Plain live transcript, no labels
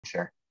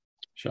Sure.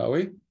 Shall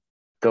we?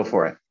 Go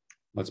for it.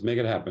 Let's make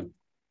it happen.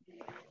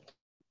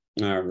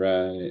 All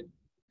right.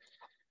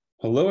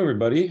 Hello,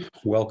 everybody.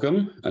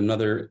 Welcome.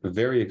 Another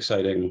very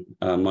exciting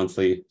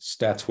monthly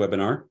stats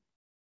webinar.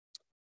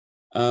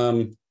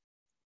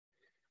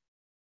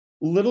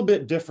 Little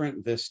bit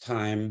different this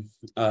time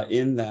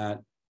in that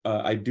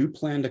I do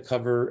plan to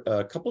cover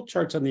a couple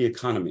charts on the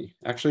economy.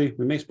 Actually,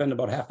 we may spend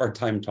about half our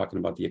time talking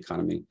about the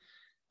economy.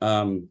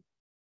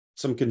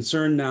 Some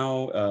concern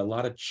now, a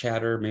lot of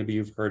chatter. Maybe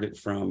you've heard it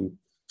from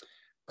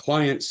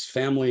clients,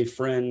 family,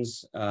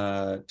 friends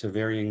to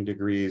varying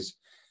degrees.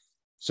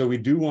 So we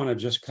do want to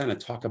just kind of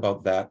talk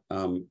about that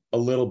a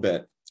little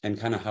bit and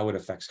kind of how it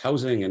affects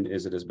housing, and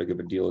is it as big of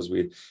a deal as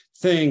we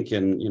think,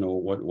 and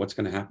what's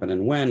going to happen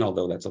and when,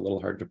 although that's a little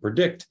hard to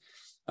predict.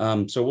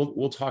 So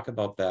we'll talk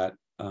about that.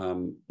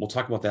 We'll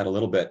talk about that a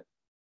little bit.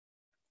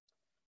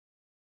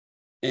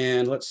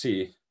 And let's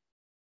see.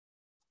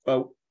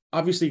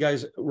 Obviously,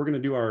 guys, we're going to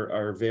do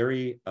our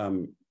very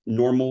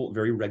normal,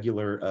 very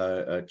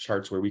regular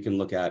charts where we can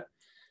look at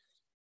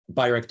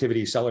buyer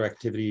activity, seller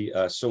activity,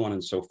 so on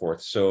and so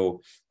forth.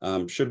 So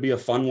should be a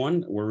fun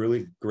one. We're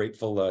really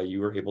grateful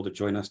you were able to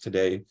join us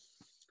today.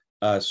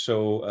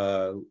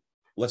 So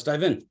let's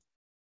dive in.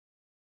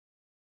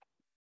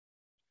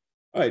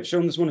 All right,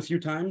 shown this one a few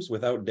times.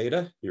 Without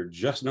data, you're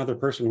just another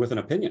person with an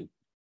opinion.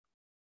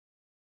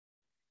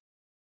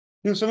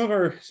 Some of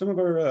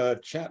our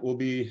chat will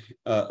be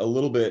a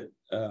little bit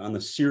on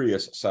the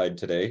serious side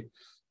today.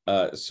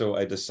 So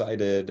I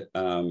decided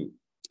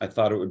I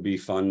thought it would be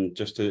fun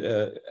just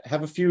to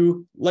have a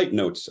few light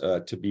notes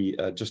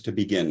just to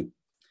begin.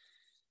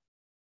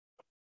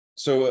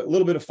 So a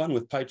little bit of fun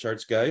with pie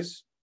charts,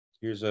 guys.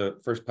 Here's a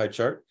first pie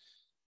chart.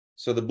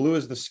 So the blue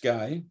is the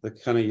sky, the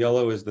kind of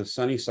yellow is the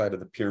sunny side of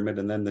the pyramid,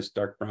 and then this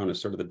dark brown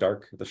is sort of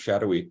the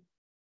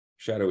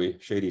shadowy,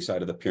 shady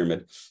side of the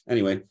pyramid.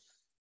 Anyway,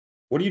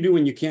 what do you do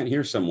when you can't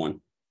hear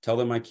someone? Tell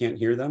them I can't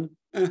hear them?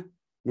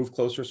 Move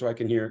closer so I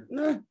can hear?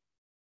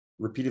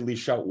 Repeatedly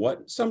shout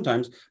what?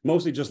 Sometimes.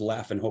 Mostly just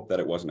laugh and hope that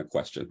it wasn't a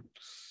question.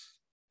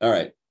 All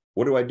right.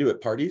 What do I do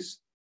at parties?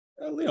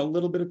 A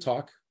little bit of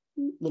talk,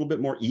 a little bit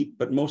more eat,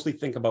 but mostly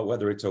think about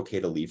whether it's okay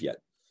to leave yet.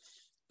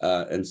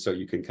 And so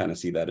you can kind of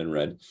see that in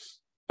red.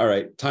 All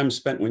right. Time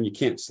spent when you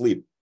can't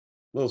sleep.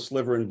 Little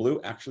sliver in blue,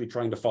 actually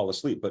trying to fall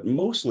asleep, but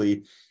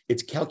mostly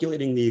it's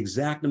calculating the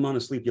exact amount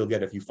of sleep you'll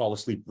get if you fall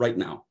asleep right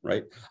now,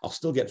 right? I'll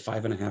still get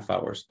 5.5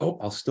 hours. Oh,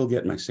 I'll still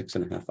get my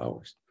 6.5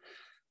 hours.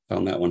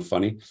 Found that one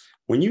funny.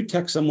 When you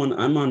text someone,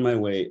 I'm on my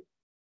way,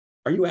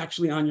 are you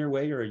actually on your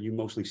way, or are you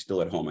mostly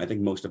still at home? I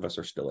think most of us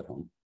are still at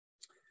home.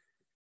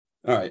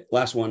 All right,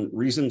 last one.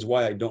 Reasons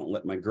why I don't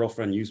let my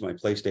girlfriend use my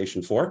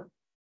PlayStation 4.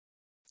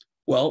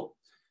 Well,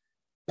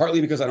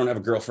 partly because I don't have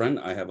a girlfriend.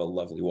 I have a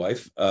lovely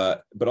wife,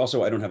 but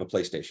also I don't have a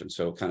PlayStation.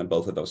 So kind of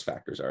both of those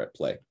factors are at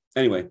play.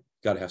 Anyway,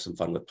 got to have some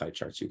fun with pie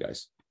charts, you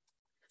guys.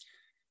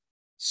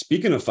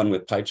 Speaking of fun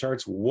with pie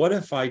charts, what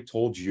if I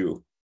told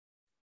you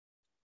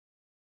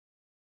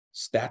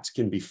stats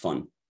can be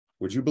fun?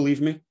 Would you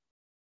believe me?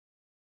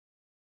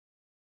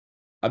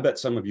 I bet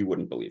some of you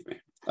wouldn't believe me,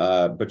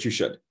 but you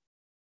should.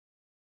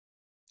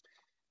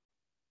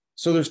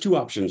 So there's two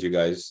options, you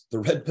guys, the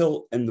red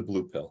pill and the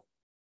blue pill.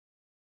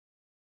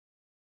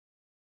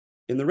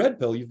 In the red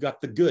pill, you've got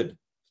the good,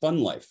 fun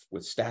life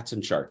with stats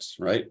and charts,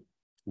 right?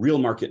 Real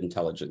market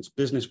intelligence,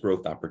 business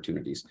growth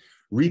opportunities,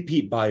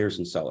 repeat buyers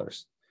and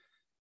sellers.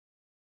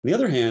 On the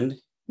other hand,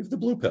 you have the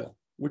blue pill,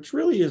 which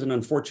really is an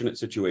unfortunate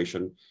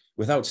situation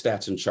without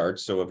stats and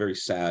charts. So a very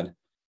sad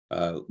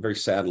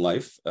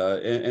life,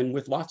 and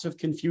with lots of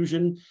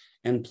confusion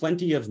and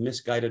plenty of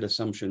misguided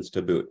assumptions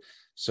to boot.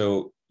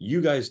 So you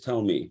guys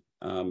tell me,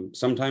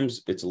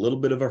 sometimes it's a little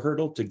bit of a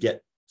hurdle to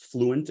get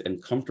fluent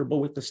and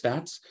comfortable with the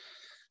stats.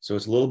 So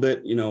it's a little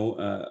bit,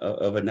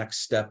 of a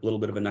next step, a little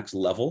bit of a next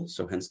level.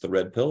 So hence the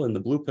red pill. And the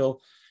blue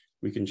pill,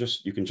 you can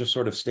just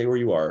sort of stay where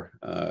you are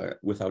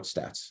without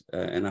stats,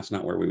 and that's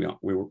not where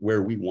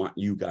we want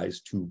you guys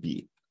to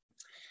be.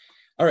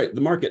 All right, the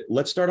market.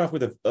 Let's start off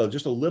with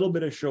just a little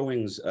bit of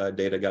showings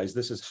data, guys.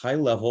 This is high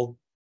level.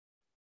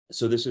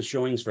 So this is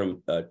showings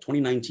from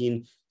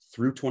 2019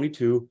 through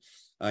 22,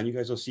 and you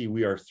guys will see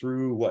we are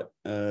through what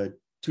 2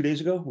 days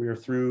ago. We are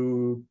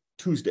through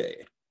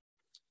Tuesday.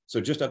 So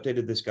just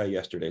updated this guy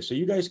yesterday. So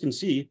you guys can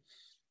see,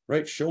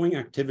 right, showing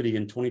activity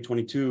in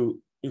 2022,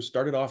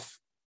 started off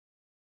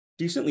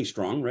decently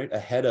strong, right?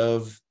 Ahead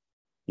of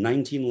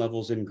 19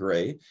 levels in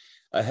gray,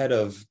 ahead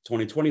of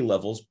 2020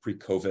 levels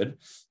pre-COVID,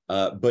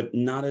 but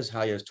not as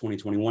high as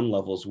 2021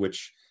 levels,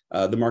 which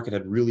the market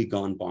had really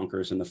gone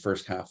bonkers in the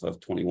first half of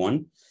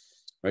 21,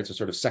 right? So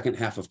sort of second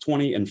half of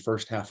 20 and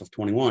first half of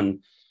 21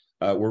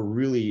 were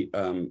really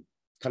kind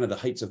of the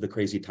heights of the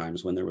crazy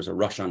times when there was a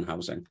rush on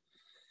housing.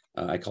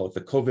 I call it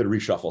the COVID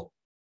reshuffle.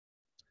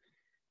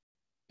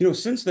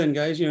 Since then,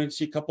 guys, you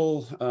see a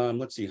couple,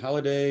 let's see,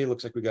 holiday,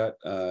 looks like we got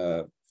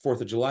 4th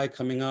of July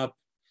coming up,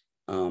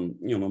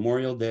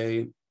 Memorial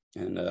Day,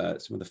 and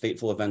some of the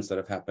fateful events that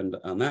have happened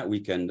on that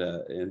weekend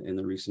in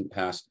the recent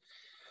past.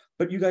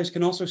 But you guys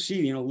can also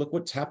see, look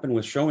what's happened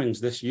with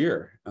showings this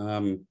year.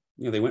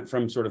 They went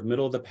from sort of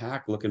middle of the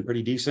pack looking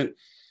pretty decent.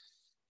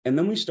 And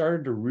then we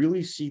started to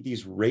really see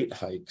these rate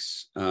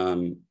hikes,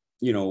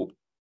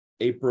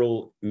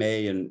 April,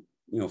 May, and,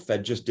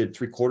 Fed just did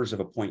 3/4 of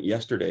a point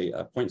yesterday,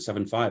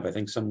 0.75. I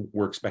think some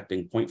were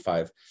expecting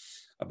 0.5,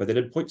 but they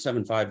did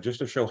 0.75 just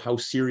to show how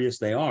serious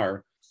they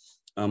are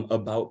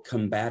about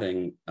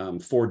combating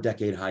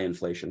 4-decade high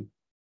inflation.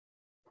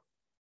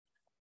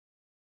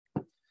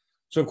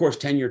 So of course,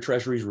 10-year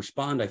treasuries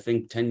respond. I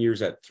think 10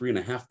 years at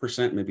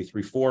 3.5%, maybe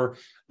 3.4.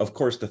 Of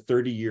course, the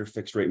 30-year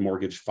fixed rate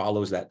mortgage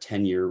follows that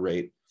 10-year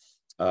rate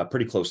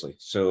pretty closely.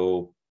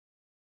 So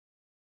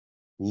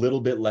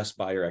little bit less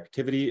buyer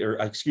activity, or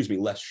excuse me,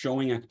 less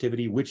showing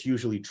activity, which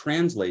usually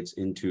translates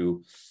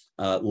into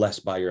less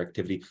buyer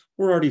activity.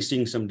 We're already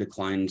seeing some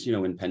declines,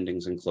 in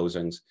pendings and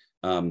closings.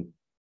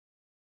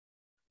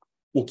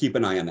 We'll keep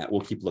an eye on that. We'll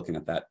keep looking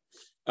at that.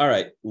 All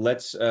right,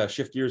 let's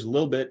shift gears a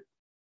little bit.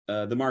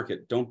 The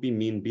market, don't be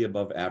mean, be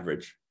above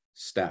average.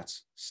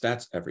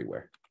 Stats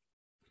everywhere.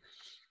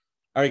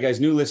 All right, guys,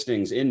 new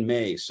listings in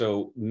May.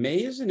 So May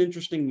is an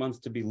interesting month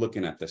to be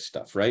looking at this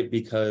stuff, right?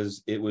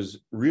 Because it was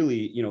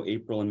really,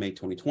 April and May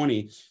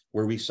 2020,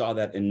 where we saw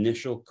that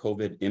initial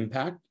COVID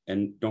impact.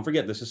 And don't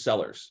forget, this is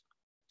sellers.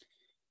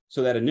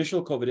 So that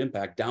initial COVID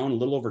impact down a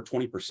little over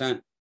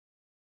 20%,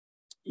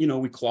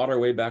 we clawed our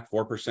way back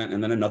 4%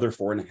 and then another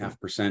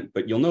 4.5%.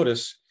 But you'll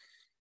notice,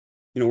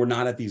 we're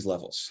not at these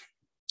levels.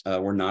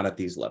 We're not at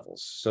these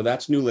levels. So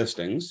that's new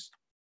listings.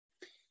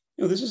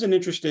 This is an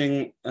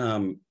interesting,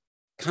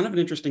 kind of an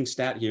interesting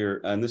stat here.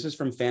 And this is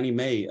from Fannie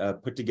Mae,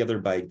 put together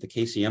by the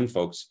KCM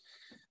folks.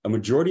 A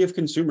majority of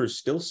consumers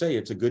still say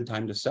it's a good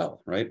time to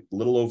sell, right? A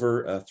little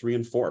over 3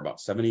 and 4, about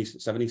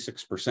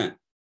 76%.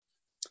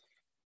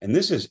 And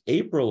this is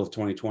April of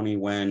 2020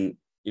 when,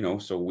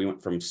 so we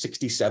went from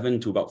 67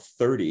 to about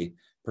 30%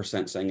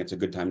 saying it's a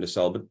good time to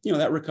sell, but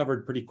that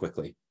recovered pretty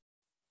quickly.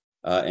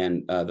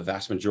 And the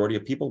vast majority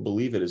of people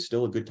believe it is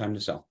still a good time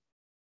to sell.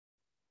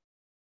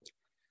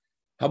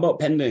 How about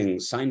pending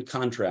signed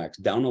contracts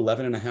down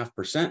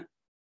 11.5%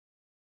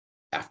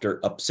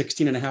 after up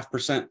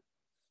 16.5%?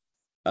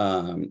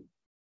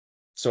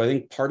 So I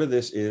think part of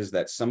this is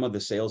that some of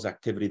the sales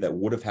activity that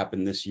would have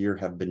happened this year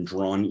have been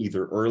drawn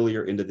either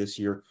earlier into this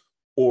year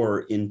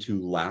or into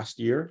last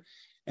year.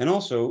 And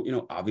also,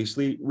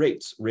 obviously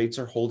rates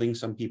are holding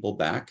some people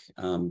back.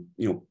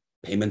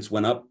 Payments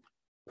went up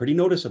pretty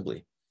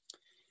noticeably.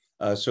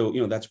 So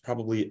that's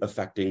probably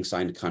affecting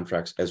signed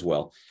contracts as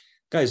well.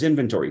 Guys,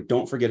 inventory,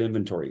 don't forget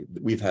inventory.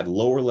 We've had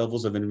lower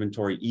levels of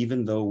inventory,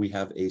 even though we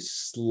have a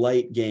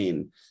slight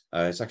gain.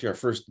 It's actually our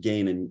first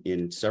gain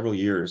in several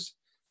years.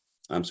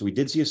 So we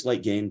did see a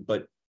slight gain,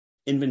 but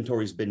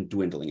inventory's been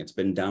dwindling. It's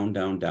been down,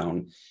 down,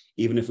 down.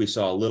 Even if we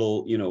saw a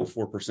little,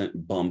 4%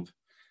 bump,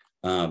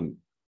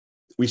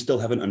 we still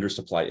have an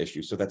undersupply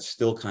issue. So that's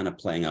still kind of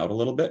playing out a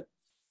little bit.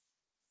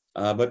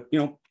 But,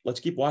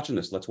 let's keep watching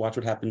this. Let's watch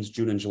what happens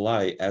June and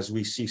July as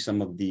we see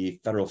some of the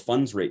federal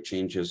funds rate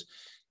changes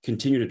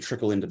continue to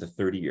trickle into the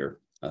 30-year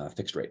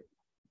fixed rate.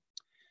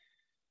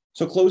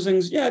 So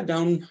closings,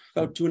 down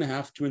about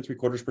 2.5,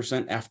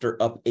 2.75%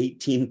 after up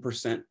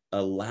 18%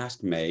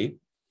 last May.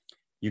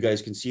 You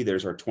guys can see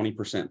there's our 20%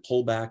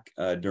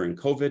 pullback during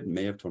COVID,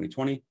 May of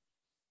 2020.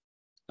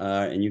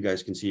 And you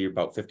guys can see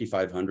about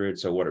 5,500.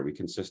 So what are we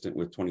consistent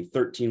with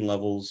 2013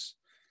 levels?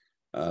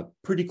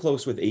 Pretty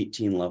close with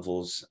 18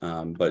 levels,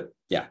 but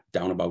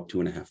down about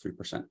 2.5,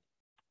 3%.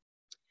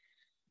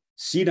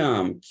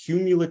 CDOM,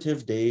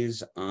 cumulative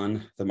days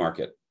on the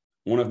market.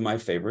 One of my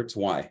favorites.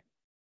 Why?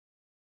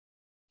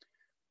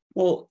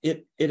 Well,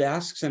 it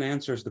asks and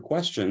answers the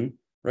question,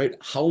 right?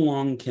 How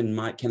long can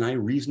I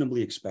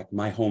reasonably expect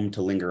my home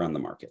to linger on the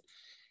market?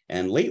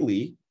 And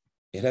lately,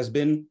 it has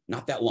been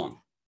not that long,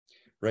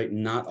 right?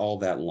 Not all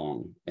that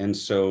long. And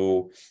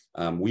so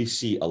we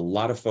see a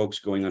lot of folks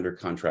going under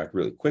contract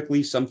really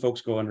quickly. Some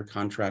folks go under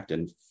contract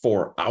in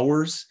 4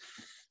 hours.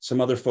 Some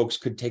other folks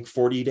could take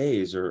 40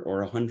 days or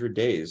 100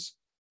 days.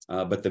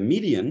 But the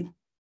median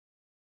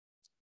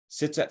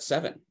sits at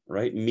 7,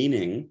 right?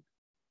 Meaning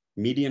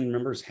median,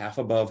 remember, is half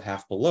above,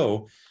 half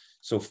below.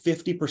 So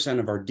 50%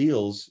 of our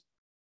deals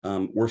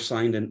were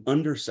signed in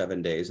under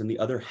 7 days, and the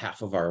other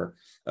half of our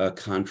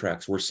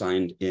contracts were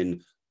signed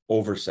in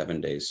over 7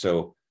 days.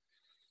 So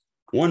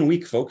 1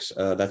 week, folks,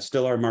 that's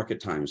still our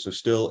market time. So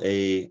still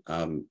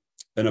an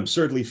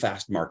absurdly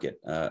fast market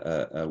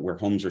where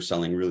homes are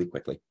selling really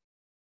quickly.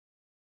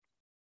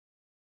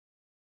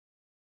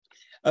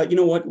 You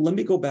know what? Let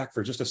me go back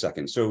for just a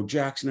second. So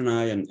Jackson and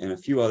I and a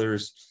few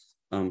others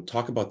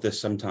talk about this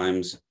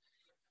sometimes.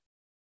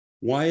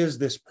 Why is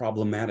this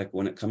problematic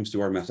when it comes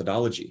to our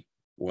methodology?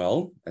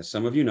 Well, as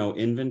some of you know,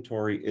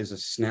 inventory is a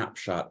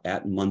snapshot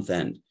at month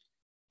end.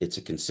 It's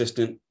a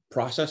consistent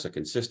process, a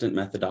consistent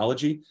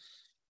methodology.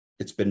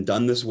 It's been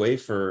done this way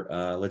for,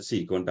 let's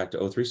see, going back to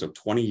 2003, so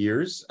 20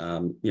 years,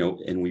 and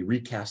we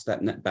recast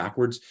that net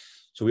backwards.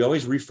 So we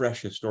always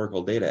refresh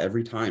historical data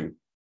every time.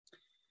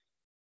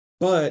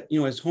 But,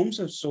 as homes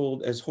have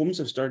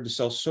started to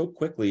sell so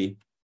quickly,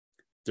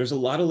 there's a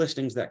lot of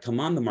listings that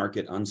come on the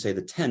market on, say,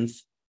 the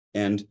 10th,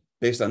 and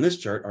based on this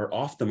chart, are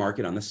off the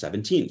market on the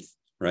 17th,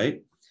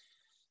 right?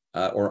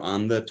 Or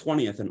on the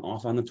 20th and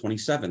off on the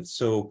 27th.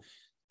 So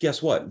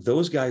guess what?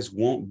 Those guys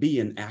won't be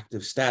in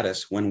active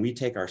status when we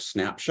take our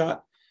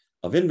snapshot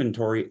of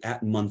inventory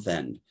at month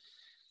end.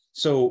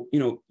 So,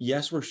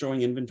 yes, we're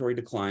showing inventory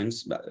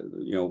declines,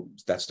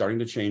 that's starting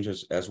to change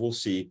as we'll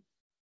see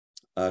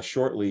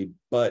shortly,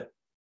 but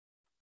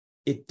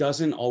it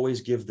doesn't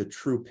always give the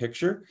true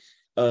picture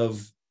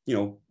of,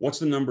 what's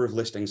the number of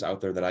listings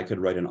out there that I could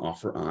write an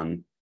offer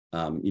on,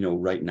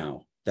 right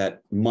now.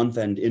 That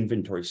month-end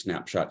inventory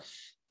snapshot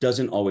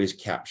doesn't always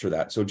capture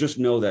that. So just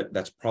know that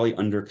that's probably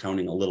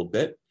undercounting a little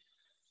bit.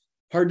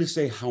 Hard to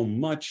say how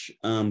much,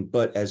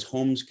 but as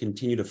homes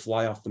continue to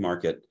fly off the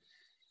market,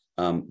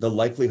 the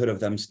likelihood of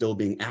them still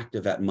being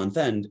active at month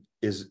end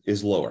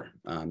is lower.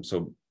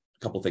 So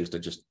a couple things to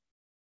just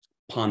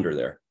ponder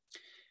there.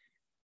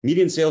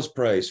 Median sales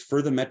price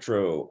for the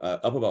metro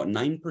up about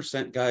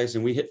 9%, guys,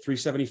 and we hit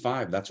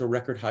 375. That's a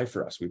record high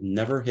for us. We've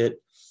never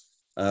hit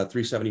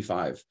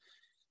 375.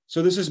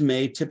 So this is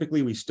May.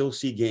 Typically, we still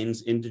see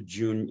gains into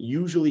June,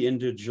 usually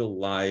into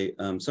July,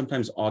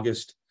 sometimes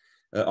August.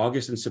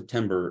 August and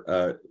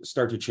September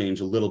start to change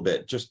a little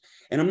bit.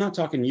 And I'm not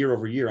talking year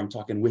over year. I'm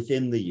talking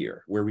within the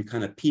year, where we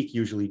kind of peak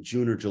usually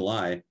June or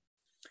July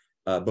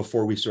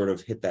before we sort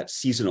of hit that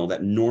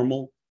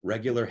normal,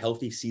 regular,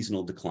 healthy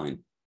seasonal decline.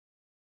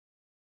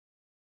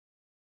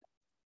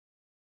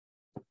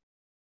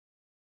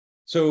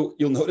 So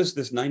you'll notice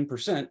this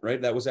 9%,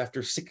 right? That was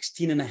after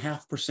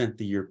 16.5%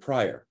 the year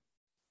prior.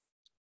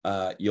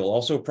 You'll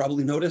also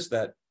probably notice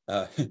that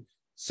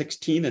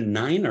 16 and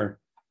 9 are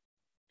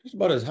just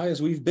about as high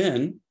as we've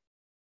been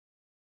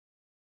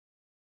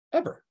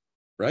ever,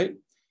 right?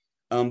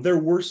 There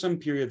were some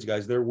periods,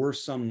 guys. There were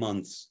some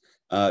months.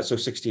 So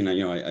 16,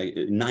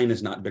 9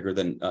 is not bigger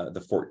than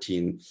the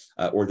 14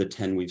 or the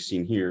 10 we've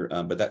seen here,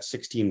 but that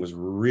 16 was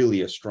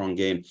really a strong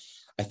gain.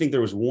 I think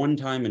there was one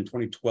time in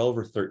 2012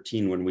 or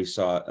 13 when we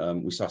saw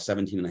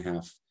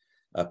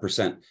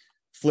 17.5%.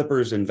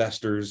 Flippers,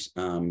 investors,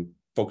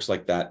 folks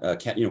like that,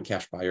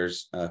 cash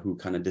buyers who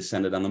kind of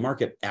descended on the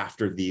market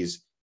after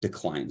these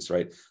declines,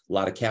 right? A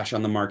lot of cash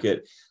on the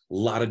market, a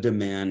lot of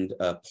demand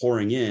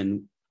pouring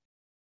in.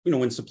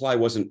 When supply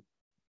wasn't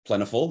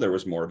plentiful, there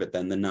was more of it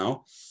then than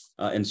now.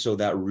 And so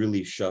that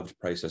really shoved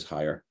prices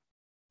higher.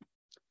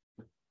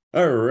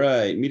 All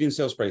right, median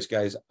sales price,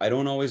 guys. I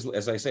don't always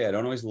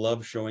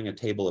love showing a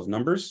table of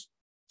numbers,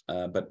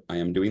 but I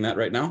am doing that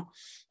right now,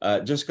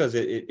 just because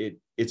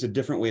it's a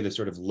different way to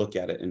sort of look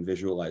at it and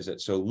visualize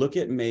it. So look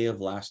at May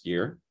of last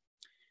year.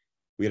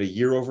 We had a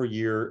year over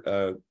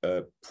year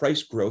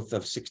price growth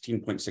of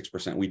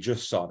 16.6%. We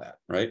just saw that,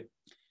 right?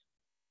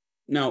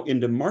 Now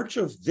into March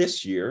of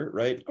this year,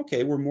 right?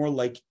 Okay, we're more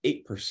like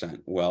 8%.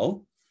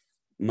 Well,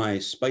 my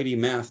Spidey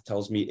math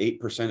tells me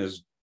 8%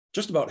 is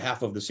just about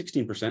half of the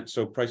 16%.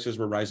 So prices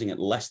were rising at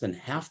less than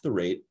half the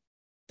rate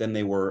than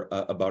they were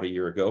about a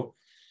year ago.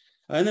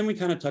 And then we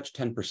kind of touched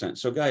 10%.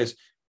 So guys,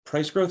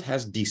 price growth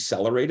has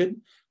decelerated.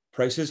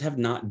 Prices have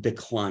not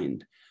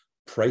declined.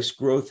 Price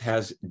growth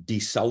has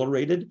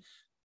decelerated,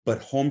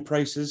 but home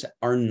prices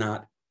are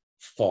not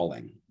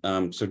falling.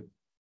 So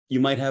you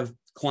might have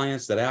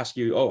clients that ask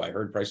you, oh, I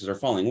heard prices are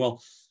falling.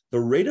 Well, the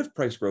rate of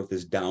price growth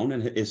is down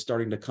and is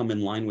starting to come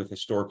in line with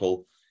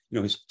historical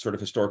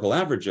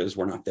averages.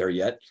 We're not there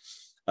yet.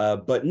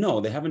 But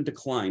no, they haven't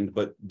declined,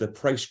 but the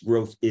price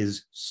growth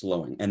is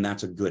slowing, and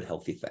that's a good,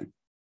 healthy thing.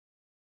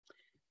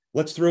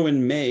 Let's throw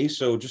in May.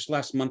 So just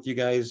last month, you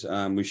guys,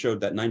 we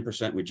showed that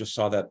 9%. We just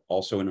saw that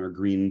also in our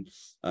green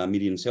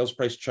median sales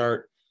price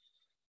chart.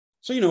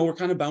 So, we're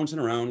kind of bouncing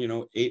around,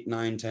 8,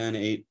 9,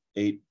 10,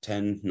 8,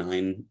 10,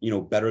 9,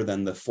 better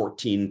than the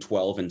 14,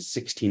 12, and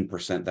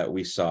 16% that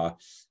we saw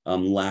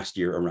last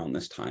year around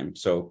this time.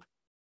 So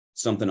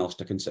something else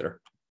to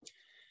consider.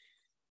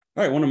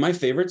 All right, one of my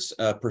favorites,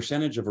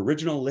 percentage of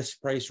original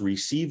list price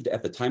received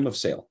at the time of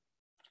sale.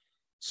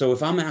 So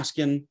if I'm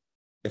asking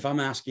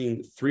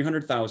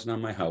 $300,000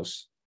 on my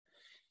house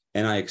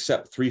and I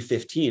accept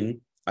 $315,000,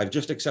 I've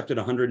just accepted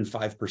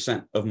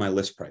 105% of my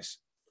list price.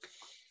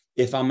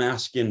 If I'm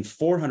asking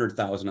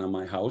 $400,000 on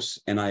my house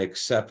and I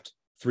accept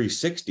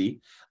 $360,000,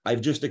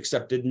 I've just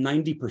accepted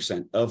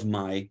 90% of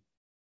my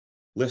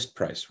list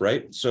price,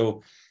 right?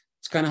 So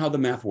it's kind of how the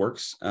math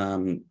works.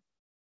 A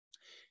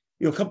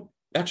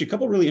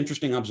couple really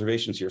interesting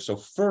observations here. So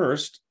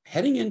first,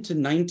 heading into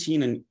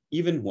 19 and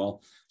even,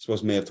 well, I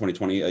suppose May of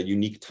 2020, a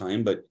unique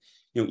time, but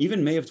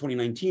even May of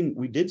 2019,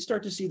 we did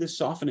start to see this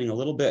softening a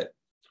little bit.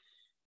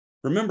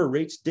 Remember,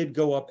 rates did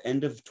go up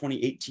end of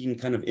 2018,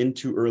 kind of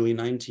into early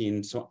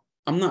 19. So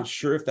I'm not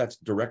sure if that's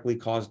directly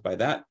caused by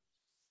that,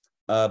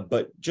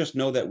 but just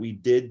know that we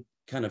did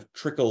kind of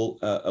trickle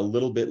a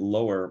little bit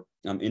lower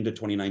into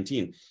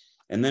 2019.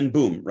 And then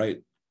boom,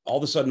 right? All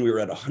of a sudden we were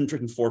at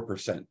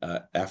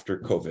 104% after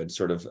COVID,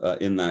 sort of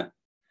in the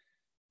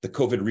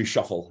COVID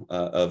reshuffle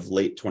of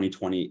late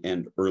 2020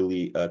 and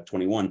early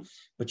 21.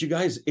 But you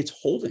guys, it's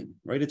holding,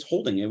 right? It's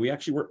holding. And we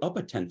actually were up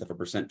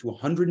 0.1% to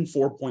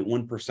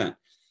 104.1%.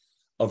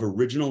 of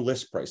original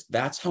list price.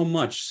 That's how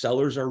much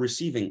sellers are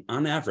receiving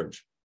on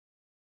average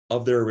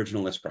of their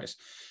original list price.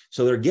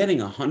 So they're getting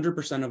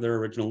 100% of their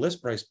original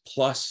list price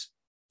plus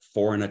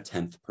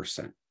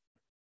 4.1%.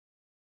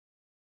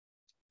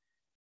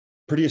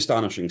 Pretty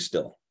astonishing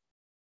still.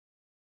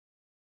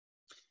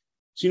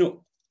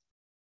 So,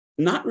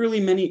 not really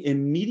many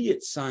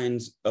immediate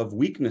signs of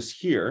weakness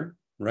here,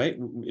 right?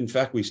 In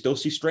fact, we still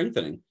see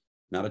strengthening.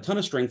 Not a ton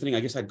of strengthening.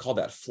 I guess I'd call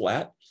that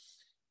flat,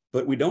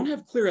 but we don't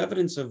have clear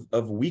evidence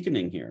of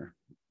weakening here.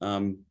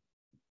 So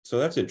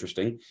that's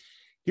interesting.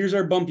 Here's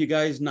our bump, you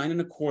guys,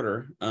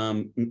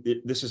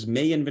 9.25. This is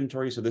May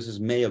inventory. So this is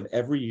May of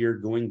every year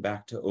going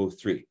back to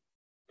 2003.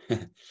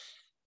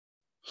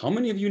 How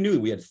many of you knew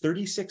we had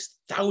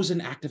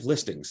 36,000 active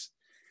listings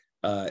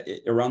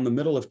around the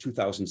middle of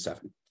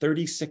 2007?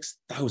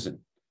 36,000.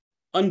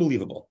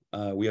 Unbelievable.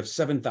 We have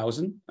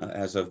 7,000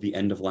 as of the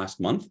end of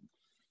last month.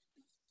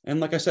 And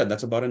like I said,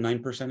 that's about a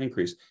 9%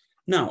 increase.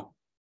 Now,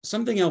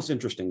 something else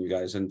interesting, you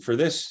guys, and for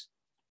this,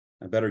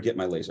 I better get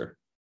my laser.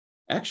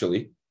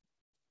 Actually,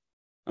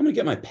 I'm going to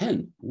get my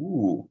pen.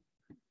 Ooh,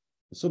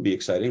 this will be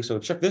exciting. So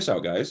check this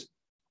out, guys.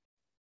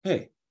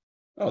 Hey,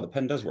 oh, the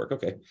pen does work.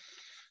 Okay.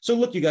 So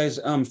look, you guys,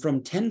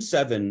 from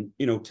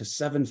 10.7, to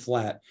 7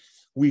 flat,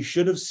 we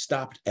should have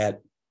stopped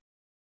at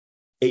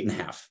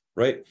 8.5,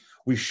 right?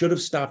 We should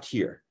have stopped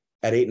here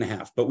at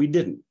 8.5, but we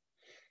didn't.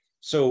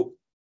 So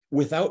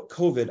without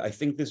COVID, I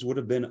think this would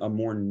have been a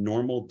more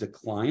normal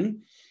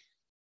decline,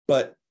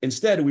 but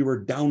instead we were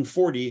down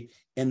 40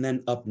 and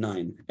then up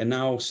 9. And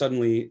now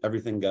suddenly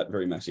everything got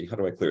very messy. How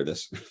do I clear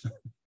this?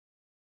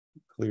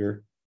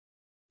 Clear.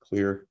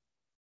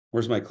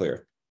 Where's my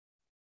clear?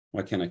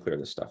 Why can't I clear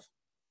this stuff?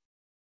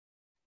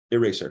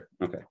 Eraser.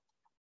 Okay.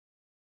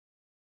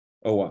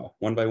 Oh, wow.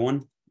 1 by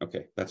 1.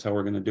 Okay. That's how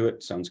we're going to do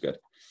it. Sounds good.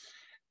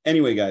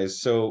 Anyway,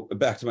 guys, so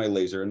back to my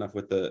laser, enough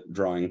with the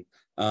drawing.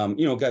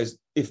 Guys,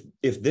 if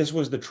this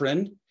was the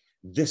trend,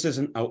 this is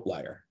an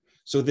outlier.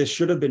 So this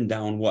should have been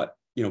down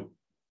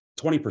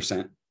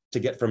 20% to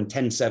get from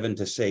 10.7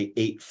 to say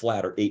 8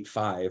 flat or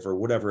 8.5 or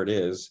whatever it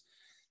is.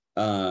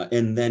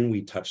 And then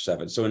we touched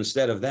 7. So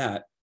instead of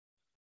that,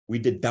 we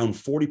did down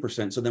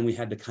 40%. So then we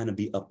had to kind of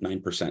be up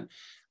 9%.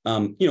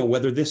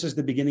 Whether this is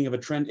the beginning of a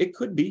trend, it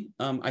could be.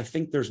 I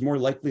think there's more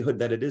likelihood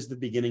that it is the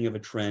beginning of a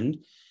trend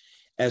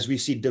as we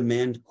see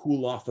demand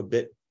cool off a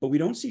bit, but we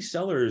don't see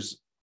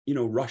sellers,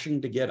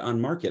 rushing to get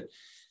on market.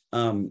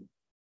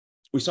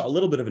 We saw a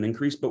little bit of an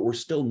increase, but we're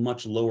still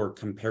much lower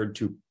compared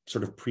to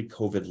sort of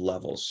pre-COVID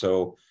levels.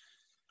 So,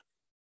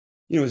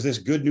 is this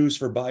good news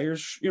for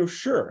buyers?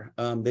 Sure.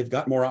 They've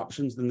got more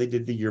options than they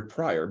did the year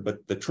prior,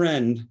 but the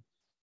trend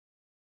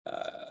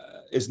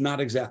is not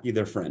exactly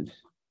their friend.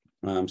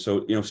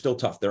 So, still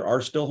tough. There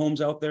are still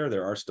homes out there.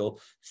 There are still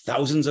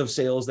thousands of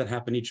sales that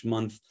happen each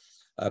month.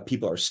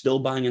 People are still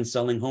buying and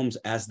selling homes,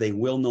 as they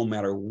will no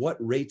matter what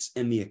rates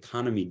and the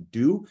economy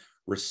do,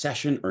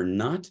 recession or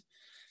not.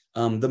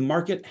 The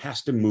market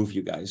has to move,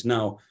 you guys.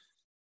 Now,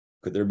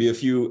 could there be a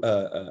few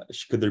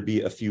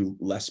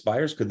less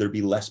buyers? Could there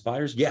be less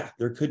buyers? Yeah,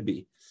 there could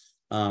be.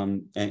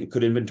 And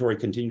could inventory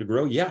continue to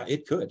grow? Yeah,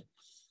 it could.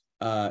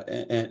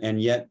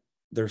 And yet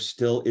there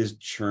still is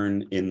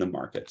churn in the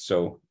market.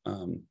 So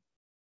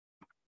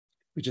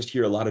we just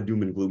hear a lot of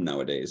doom and gloom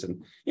nowadays.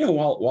 And,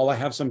 while I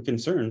have some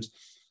concerns,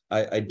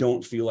 I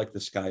don't feel like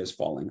the sky is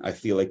falling. I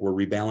feel like we're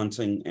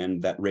rebalancing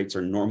and that rates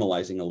are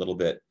normalizing a little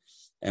bit.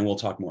 And we'll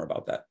talk more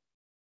about that.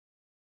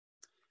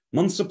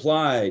 Month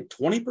supply,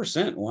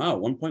 20%. Wow,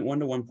 1.1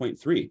 to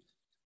 1.3.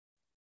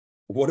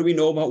 What do we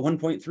know about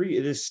 1.3?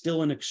 It is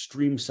still an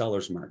extreme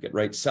seller's market,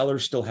 right?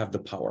 Sellers still have the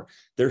power.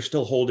 They're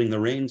still holding the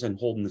reins and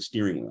holding the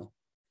steering wheel.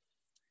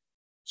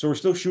 So we're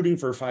still shooting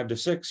for 5 to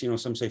 6.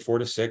 Some say 4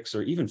 to 6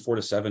 or even 4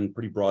 to 7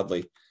 pretty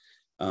broadly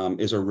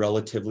is a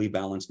relatively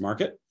balanced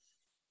market.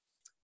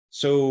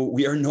 So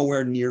we are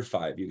nowhere near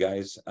 5, you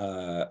guys.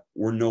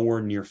 We're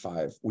nowhere near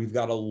 5. We've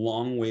got a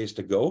long ways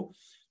to go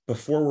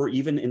before we're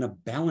even in a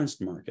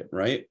balanced market,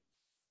 right?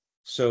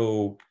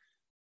 So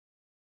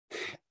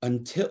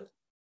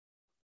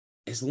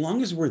as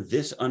long as we're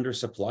this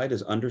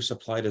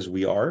undersupplied as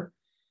we are,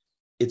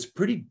 it's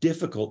pretty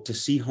difficult to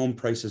see home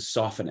prices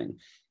softening.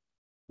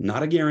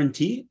 Not a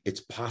guarantee.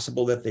 It's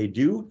possible that they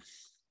do.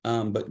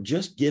 But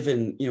just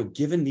given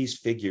these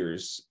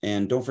figures,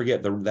 and don't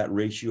forget that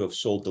ratio of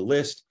sold to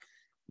list,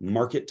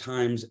 market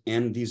times,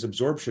 and these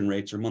absorption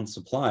rates or month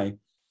supply,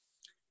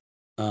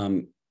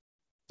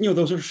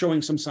 those are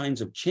showing some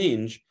signs of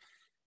change.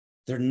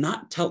 They're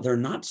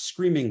not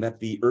screaming that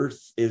the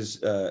earth is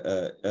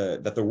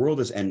that the world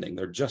is ending.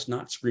 They're just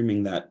not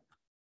screaming that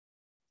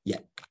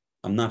yet.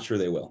 I'm not sure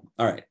they will.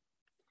 All right,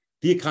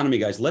 the economy,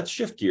 guys. Let's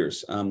shift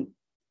gears.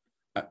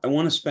 I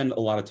want to spend a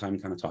lot of time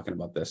kind of talking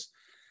about this.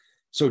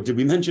 So did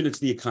we mention it's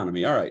the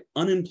economy? All right,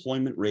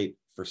 unemployment rate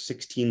for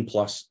 16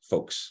 plus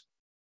folks.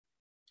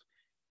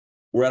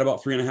 We're at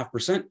about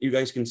 3.5%. You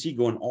guys can see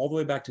going all the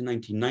way back to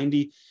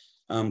 1990.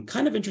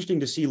 Kind of interesting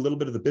to see a little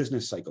bit of the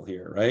business cycle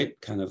here, right?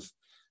 Kind of,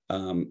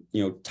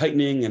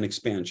 tightening and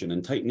expansion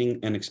and tightening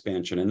and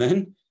expansion, and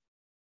then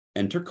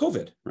enter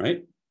COVID,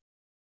 right?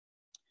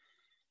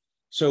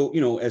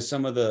 So, as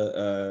some of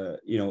the,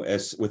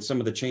 as with some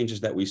of the changes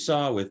that we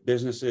saw with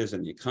businesses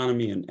and the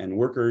economy and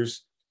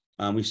workers,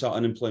 we saw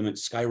unemployment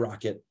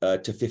skyrocket to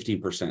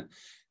 15%.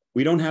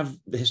 We don't have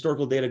the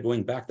historical data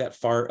going back that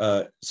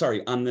far.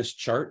 Sorry, on this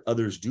chart,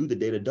 others do. The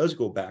data does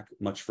go back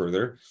much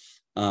further.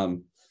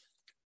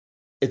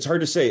 It's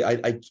hard to say.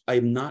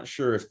 I'm not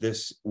sure if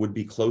this would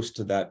be close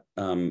to that,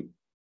 early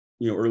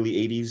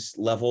 80s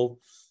level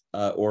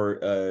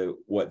or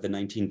what the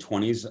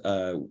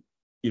 1920s,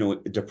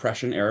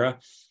 depression era.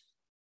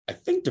 I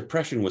think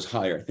depression was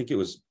higher. I think it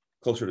was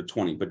closer to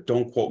 20, but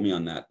don't quote me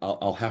on that.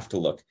 I'll have to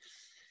look.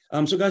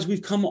 So guys,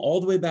 we've come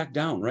all the way back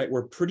down, right?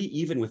 We're pretty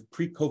even with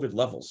pre-COVID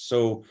levels.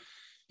 So,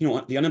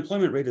 the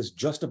unemployment rate is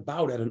just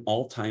about at an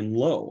all-time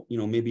low,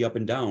 maybe up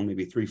and down,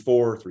 maybe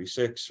 3.4,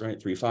 3.6, right?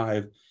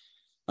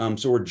 3.5.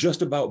 So we're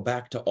just about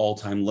back to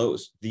all-time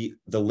lows. The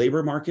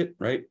labor market,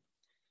 right?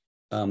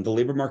 The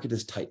labor market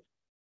is tight.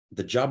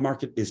 The job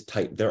market is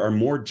tight. There are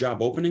more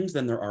job openings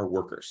than there are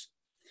workers.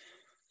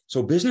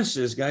 So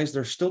businesses, guys,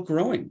 they're still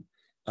growing.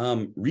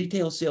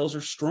 Retail sales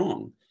are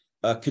strong.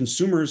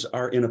 Consumers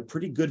are in a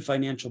pretty good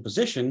financial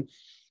position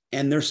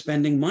and they're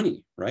spending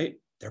money, right?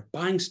 They're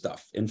buying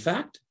stuff. In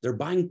fact, they're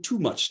buying too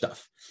much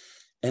stuff.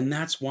 And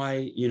that's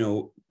why,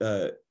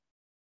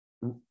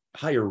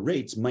 higher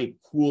rates might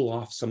cool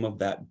off some of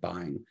that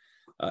buying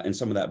and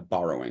some of that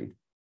borrowing.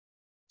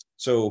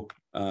 So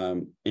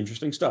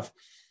interesting stuff.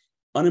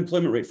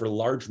 Unemployment rate for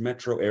large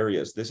metro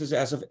areas. This is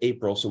as of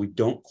April, so we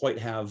don't quite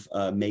have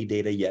May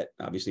data yet.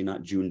 Obviously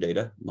not June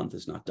data. Month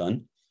is not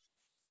done.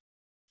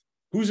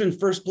 Who's in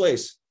first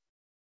place?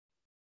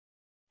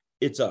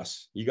 It's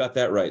us. You got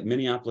that right.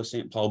 Minneapolis,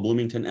 St. Paul,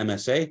 Bloomington,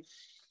 MSA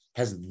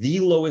has the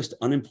lowest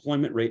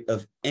unemployment rate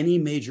of any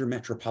major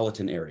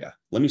metropolitan area.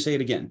 Let me say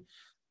it again.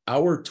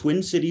 Our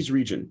Twin Cities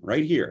region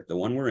right here, the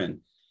one we're in,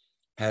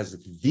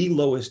 has the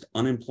lowest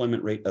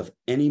unemployment rate of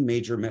any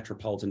major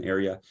metropolitan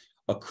area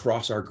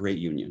across our great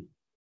union,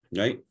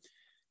 right?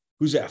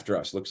 Who's after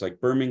us? Looks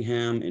like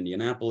Birmingham,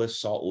 Indianapolis,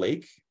 Salt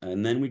Lake.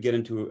 And then we get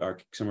into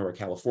some of our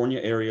California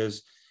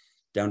areas,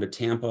 down to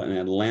Tampa and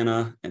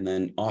Atlanta, and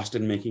then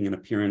Austin making an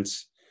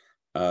appearance,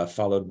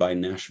 followed by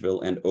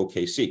Nashville and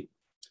OKC.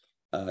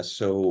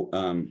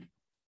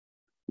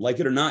 Like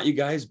it or not, you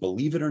guys,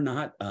 believe it or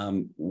not,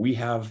 we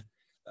have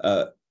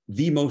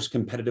the most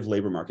competitive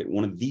labor market,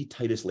 one of the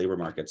tightest labor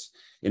markets.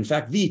 In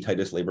fact, the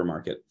tightest labor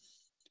market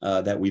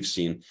that we've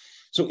seen.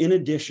 So in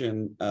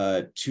addition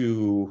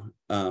to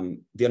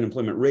the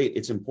unemployment rate,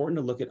 it's important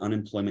to look at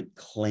unemployment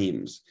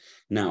claims.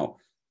 Now,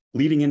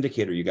 leading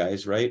indicator, you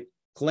guys, right?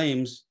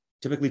 Claims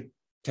typically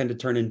tend to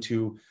turn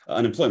into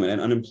unemployment, and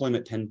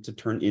unemployment tend to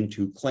turn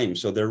into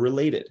claims. So they're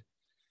related.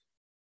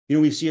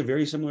 We see a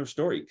very similar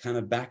story, kind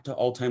of back to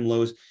all-time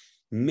lows.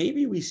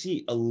 Maybe we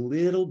see a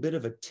little bit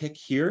of a tick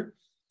here,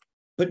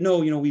 but no,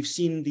 we've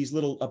seen these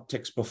little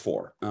upticks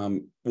before.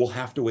 We'll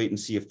have to wait and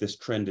see if this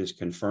trend is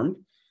confirmed.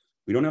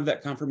 We don't have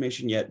that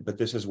confirmation yet, but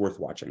this is worth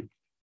watching.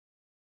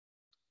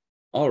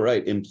 All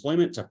right,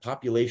 employment to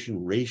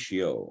population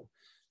ratio.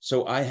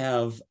 So I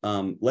have,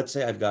 let's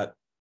say I've got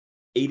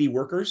 80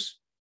 workers,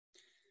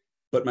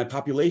 but my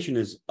population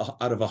is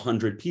out of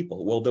 100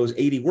 people. Well, those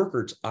 80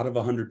 workers out of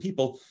 100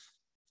 people,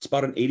 it's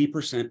about an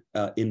 80%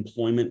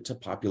 employment to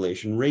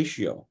population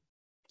ratio.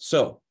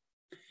 So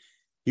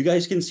you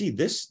guys can see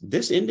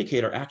this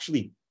indicator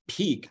actually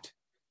peaked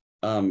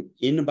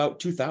in about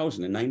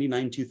 2000, in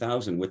 99,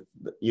 2000, with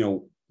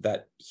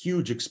that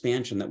huge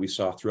expansion that we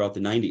saw throughout the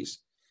 90s.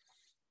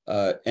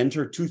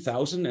 Enter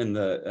 2000 and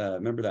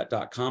remember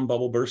that .com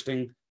bubble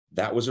bursting?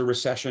 That was a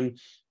recession.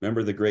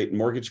 Remember the great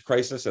mortgage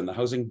crisis and the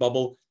housing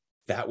bubble?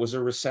 That was a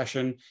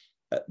recession.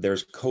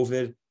 There's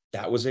COVID.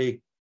 That was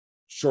a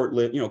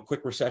short-lived,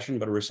 quick recession,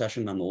 but a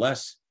recession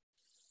nonetheless.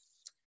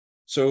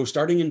 So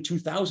starting in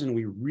 2000,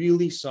 we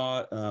really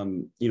saw,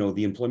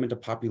 the employment to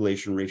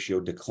population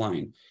ratio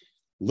decline.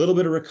 A little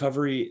bit of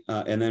recovery,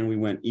 and then we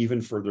went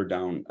even further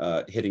down,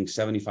 hitting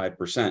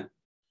 75%,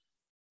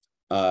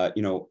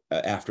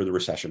 after the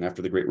recession,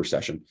 after the Great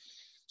Recession.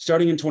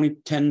 Starting in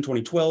 2010,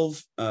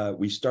 2012,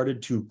 we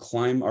started to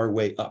climb our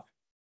way up.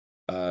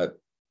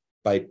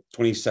 By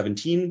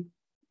 2017,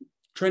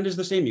 trend is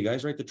the same, you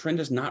guys, right? The trend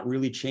has not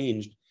really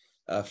changed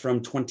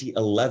from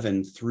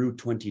 2011 through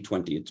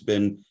 2020. It's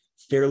been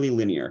fairly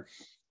linear.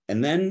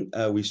 And then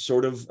we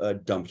sort of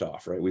dumped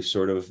off, right? We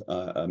sort of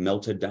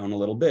melted down a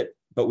little bit,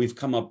 but we've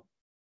come up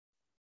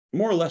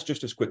more or less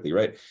just as quickly,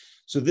 right?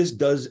 So this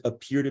does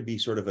appear to be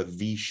sort of a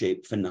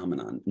V-shaped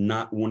phenomenon,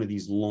 not one of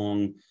these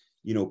long,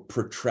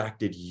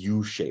 protracted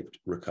U-shaped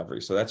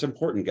recovery. So that's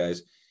important,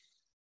 guys.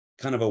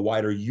 Kind of a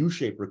wider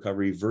U-shaped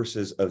recovery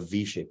versus a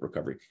V-shaped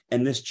recovery.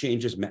 And this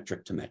changes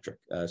metric to metric,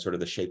 sort of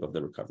the shape of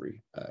the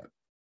recovery,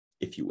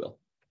 if you will.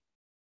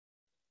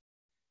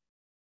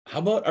 How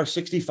about our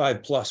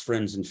 65 plus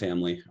friends and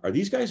family? Are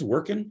these guys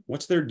working?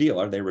 What's their deal?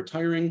 Are they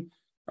retiring?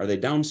 Are they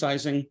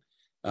downsizing?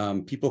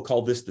 People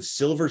call this the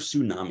silver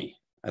tsunami.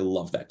 I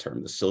love that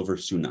term, the silver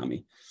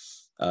tsunami.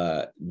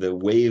 The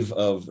wave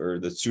of, or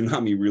the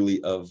tsunami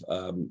really of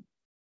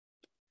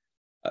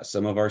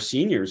some of our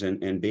seniors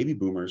and baby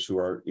boomers who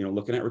are,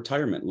 looking at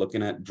retirement,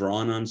 looking at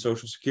drawing on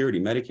Social Security,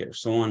 Medicare,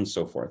 so on and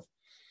so forth.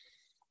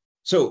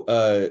 So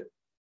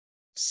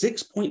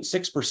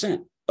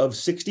 6.6% of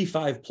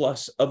 65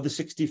 plus of the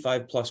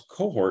 65 plus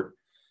cohort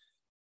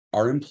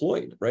are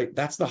employed, right?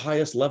 That's the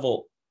highest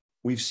level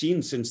we've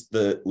seen since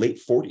the late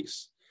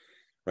 40s,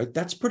 right?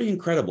 That's pretty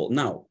incredible.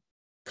 Now,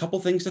 a couple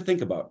things to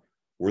think about.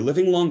 We're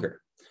living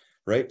longer,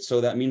 right?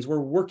 So that means we're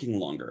working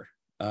longer.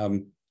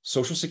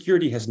 Social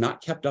Security has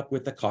not kept up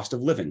with the cost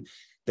of living.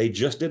 They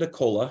just did a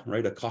COLA,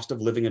 right? A cost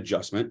of living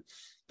adjustment.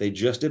 They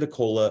just did a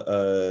COLA,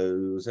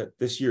 was that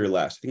this year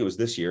last? I think it was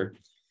this year.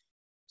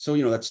 So,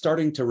 that's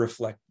starting to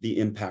reflect the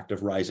impact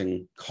of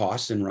rising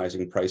costs and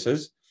rising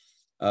prices.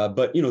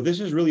 But, this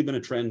has really been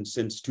a trend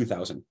since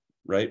 2000,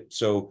 right?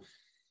 So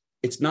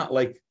it's not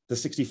like the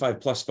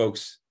 65 plus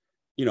folks,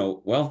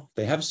 well,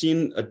 they have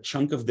seen a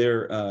chunk of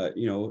their,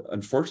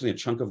 unfortunately, a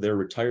chunk of their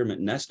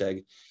retirement nest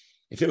egg.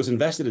 If it was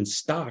invested in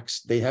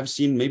stocks, they have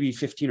seen maybe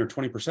 15 or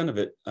 20% of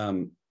it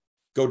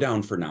go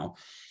down for now.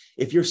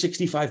 If you're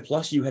 65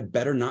 plus, you had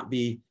better not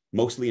be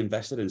mostly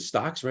invested in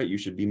stocks, right? You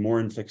should be more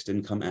in fixed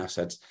income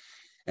assets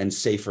and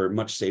safer,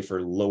 much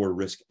safer, lower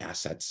risk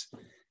assets.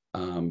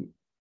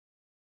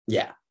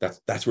 Yeah,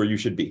 that's where you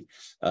should be.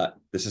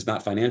 This is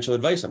not financial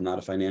advice. I'm not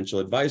a financial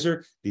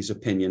advisor. These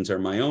opinions are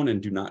my own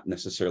and do not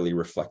necessarily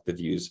reflect the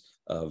views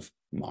of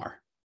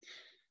MAR.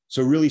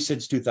 So really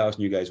since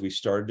 2000, you guys, we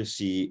started to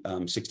see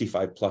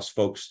 65 plus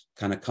folks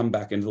kind of come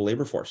back into the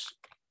labor force.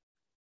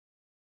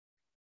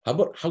 How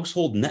about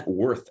household net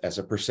worth as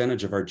a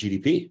percentage of our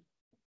GDP?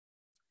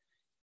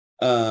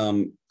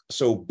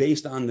 So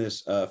based on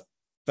this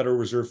Federal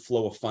Reserve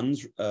Flow of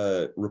Funds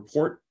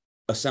report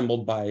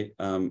assembled by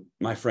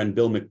my friend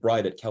Bill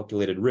McBride at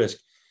Calculated Risk,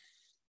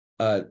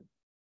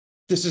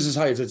 this is as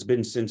high as it's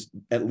been since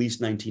at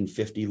least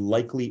 1950,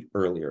 likely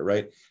earlier,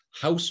 right?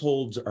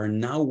 Households are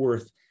now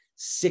worth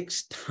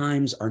 6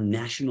 times our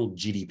national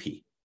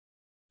GDP,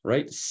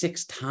 right?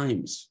 6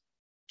 times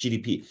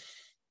GDP.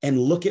 And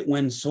look at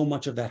when so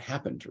much of that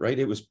happened, right?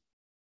 It was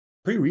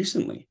pretty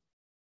recently.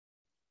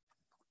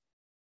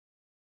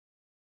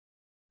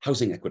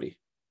 Housing equity.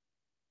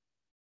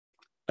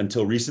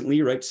 Until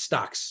recently, right?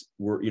 Stocks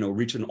were,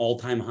 reaching an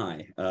all-time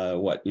high,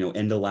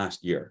 end of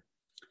last year.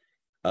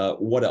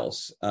 What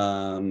else?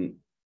 Household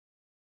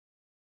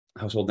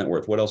net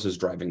worth. What else is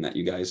driving that,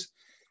 you guys?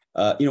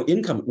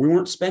 Income. We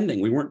weren't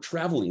spending, we weren't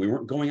traveling, we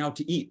weren't going out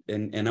to eat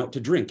and out to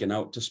drink and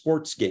out to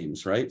sports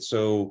games, right?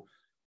 So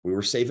we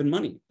were saving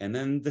money. And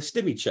then the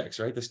stimmy checks,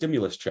 right? The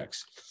stimulus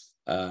checks,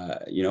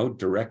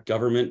 direct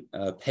government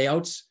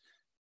payouts.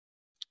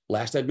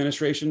 Last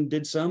administration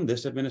did some,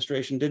 this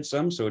administration did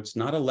some. So it's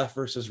not a left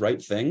versus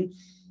right thing.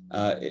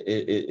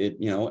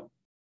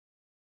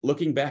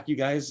 Looking back, you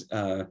guys,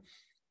 the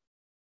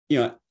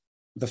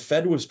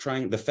Fed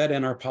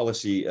and our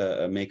policy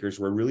makers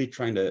were really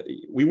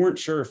we weren't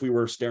sure if we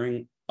were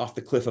staring off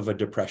the cliff of a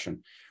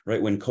depression,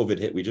 right? When COVID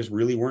hit, we just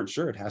really weren't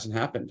sure. It hasn't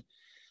happened.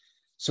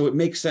 So it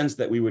makes sense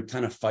that we would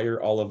kind of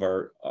fire all of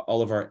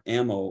our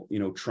ammo,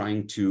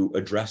 trying to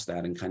address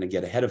that and kind of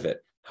get ahead of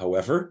it.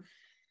 However,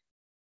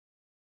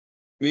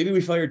 maybe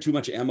we fired too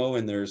much ammo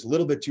and there's a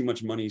little bit too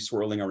much money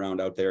swirling around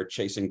out there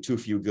chasing too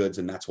few goods.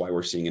 And that's why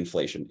we're seeing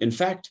inflation. In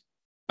fact,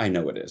 I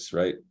know it is,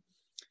 right?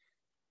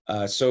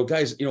 So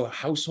guys,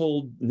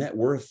 household net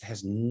worth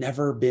has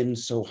never been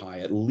so high,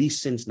 at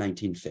least since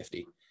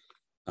 1950.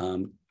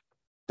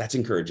 That's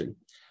encouraging.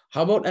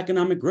 How about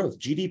economic growth?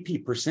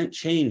 GDP, percent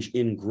change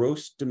in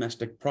gross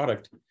domestic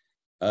product,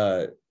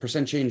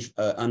 percent change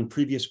on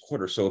previous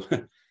quarter. So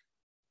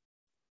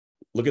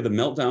look at the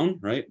meltdown,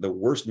 right? The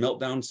worst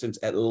meltdown since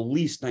at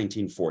least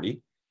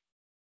 1940.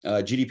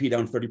 GDP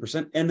down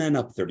 30% and then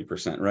up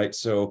 30%, right?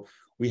 So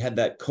we had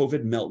that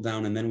COVID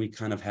meltdown and then we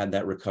kind of had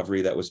that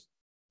recovery that was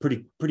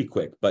pretty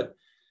quick. But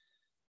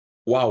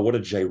wow, what a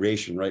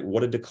gyration, right?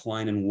 What a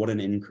decline and what an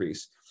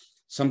increase.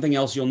 Something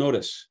else you'll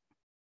notice.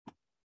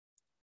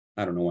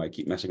 I don't know why I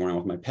keep messing around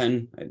with my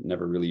pen. I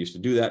never really used to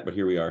do that, but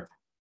here we are.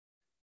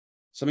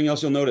 Something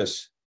else you'll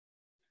notice.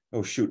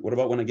 Oh, shoot. What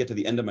about when I get to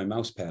the end of my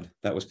mouse pad?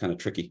 That was kind of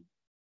tricky.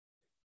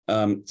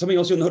 Something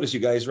else you'll notice, you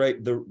guys,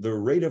 right? The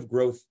rate of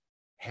growth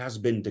has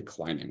been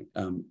declining,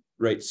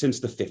 right? Since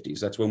the 50s.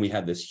 That's when we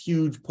had this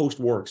huge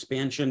post-war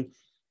expansion.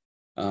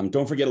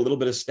 Don't forget a little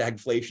bit of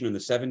stagflation in the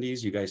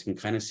 70s. You guys can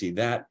kind of see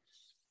that.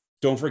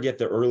 Don't forget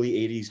the early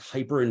 80s,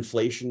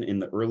 hyperinflation in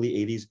the early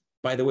 80s.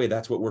 By the way,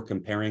 that's what we're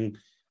comparing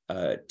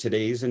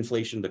today's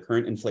inflation, the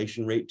current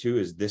inflation rate to,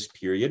 is this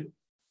period.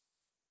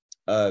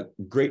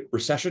 Great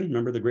Recession,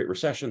 remember the Great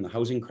Recession, the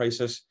housing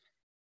crisis.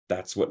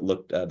 That's what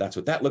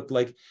that looked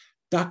like.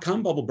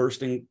 Dot-com bubble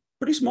bursting,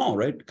 pretty small,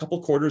 right? A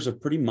couple quarters of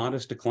pretty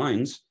modest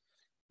declines,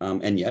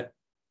 and yet,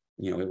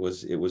 it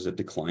was a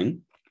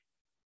decline.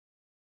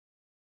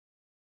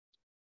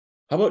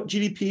 How about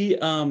GDP?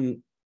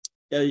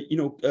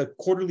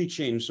 Quarterly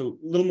change. So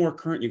a little more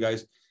current, you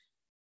guys.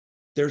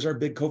 There's our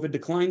big COVID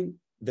decline.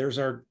 There's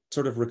our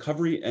sort of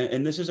recovery,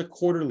 and this is a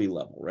quarterly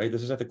level, right?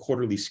 This is at the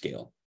quarterly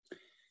scale.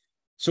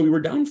 So we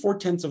were down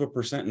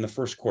 0.4% in the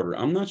first quarter.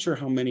 I'm not sure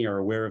how many are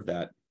aware of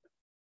that,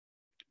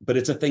 but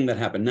it's a thing that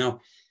happened.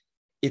 Now,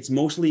 it's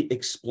mostly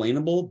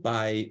explainable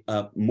by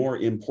more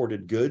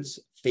imported goods,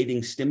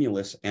 fading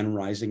stimulus, and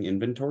rising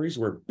inventories,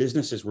 where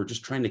businesses were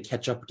just trying to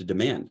catch up to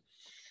demand.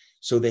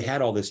 So they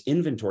had all this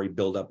inventory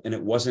buildup and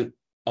it wasn't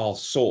all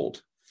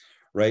sold,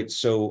 right?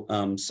 So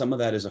some of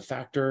that is a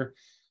factor.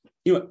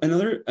 You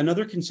know,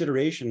 another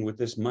consideration with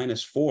this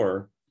minus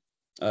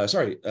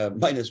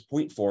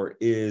 0.4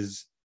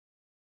 is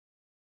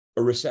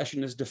a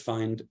recession is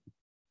defined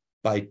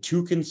by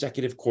 2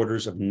 consecutive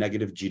quarters of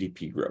negative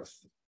GDP growth.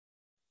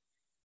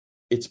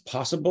 It's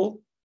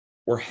possible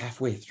we're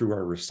halfway through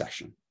our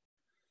recession.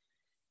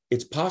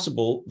 It's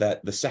possible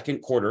that the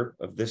second quarter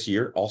of this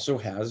year also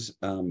has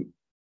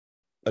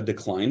a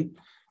decline.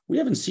 We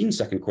haven't seen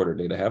second quarter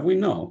data, have we?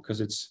 No,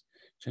 because it's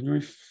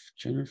January,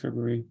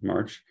 February,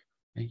 March.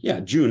 Yeah,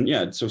 June.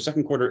 Yeah, so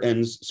second quarter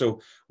ends.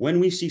 So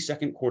when we see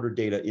second quarter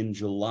data in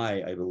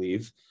July, I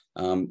believe,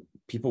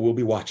 people will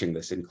be watching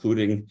this,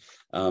 including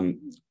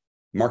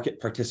market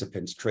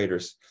participants,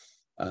 traders,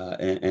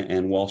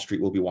 and Wall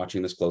Street will be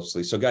watching this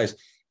closely. So guys,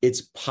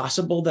 it's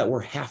possible that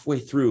we're halfway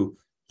through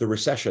the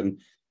recession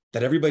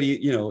that everybody,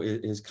 you know,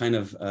 is kind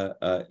of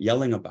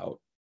yelling about.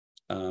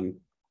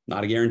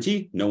 Not a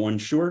guarantee, no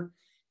one's sure.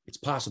 It's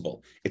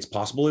possible. It's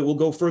possible it will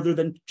go further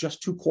than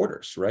just 2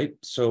 quarters, right?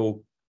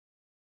 So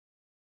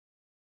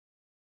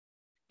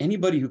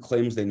anybody who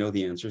claims they know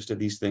the answers to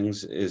these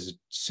things is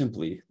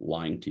simply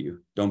lying to you.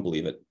 Don't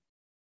believe it.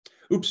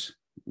 Oops,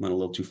 went a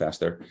little too fast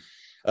there.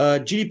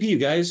 GDP, you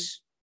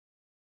guys.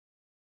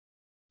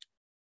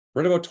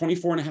 We're at about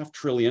 24.5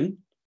 trillion,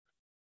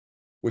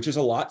 which is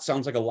a lot,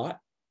 sounds like a lot.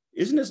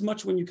 Isn't as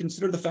much when you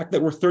consider the fact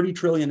that we're 30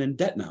 trillion in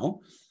debt now.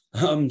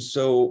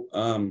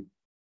 Some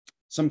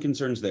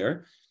concerns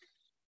there.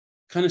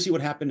 Kind of see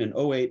what happened in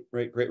 08,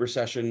 right? Great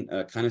Recession,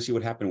 kind of see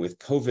what happened with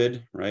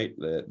COVID, right?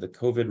 The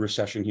COVID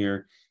recession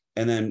here.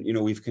 And then, you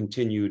know, we've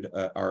continued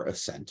our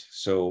ascent.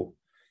 So,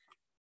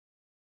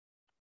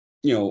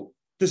 you know,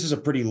 this is a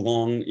pretty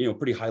long, you know,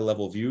 pretty high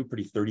level view,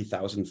 pretty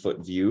 30,000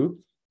 foot view,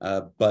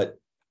 but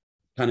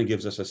kind of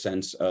gives us a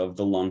sense of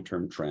the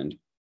long-term trend.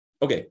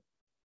 Okay.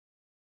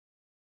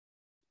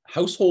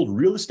 Household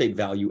real estate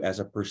value as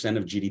a percent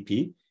of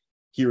GDP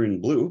here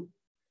in blue,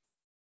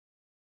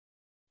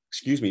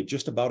 excuse me,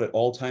 just about at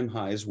all-time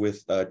highs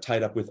with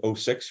tied up with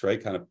 06,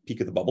 right? Kind of peak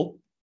of the bubble.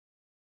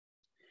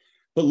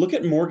 But look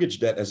at mortgage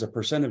debt as a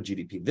percent of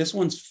GDP. This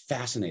one's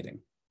fascinating.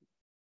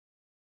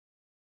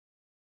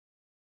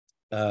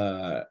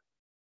 Yeah,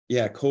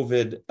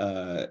 COVID,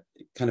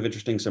 kind of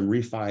interesting, some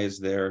refis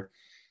there.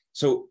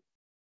 So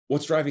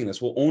what's driving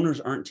this? Well, owners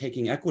aren't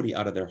taking equity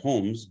out of their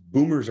homes.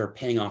 Boomers are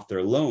paying off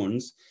their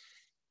loans.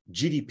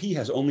 GDP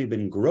has only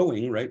been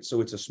growing, right?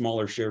 So it's a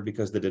smaller share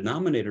because the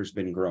denominator's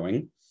been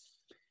growing.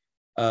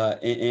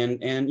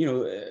 And you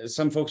know,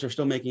 some folks are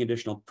still making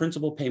additional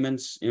principal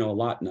payments, you know, a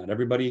lot, not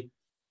everybody.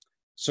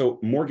 So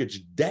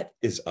mortgage debt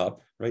is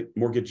up, right?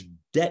 Mortgage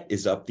debt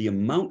is up. The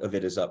amount of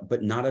it is up,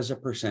 but not as a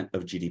percent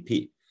of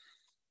GDP.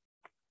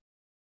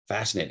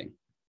 Fascinating.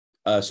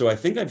 So I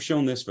think I've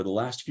shown this for the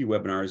last few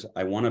webinars.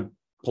 I want to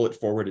pull it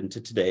forward into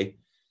today.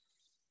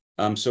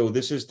 So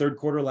this is third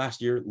quarter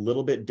last year, a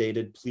little bit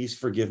dated. Please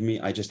forgive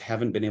me. I just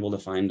haven't been able to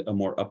find a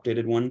more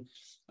updated one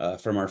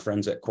from our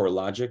friends at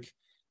CoreLogic.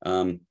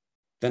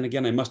 Then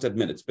again, I must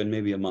admit, it's been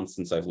maybe a month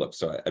since I've looked,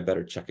 so I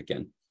better check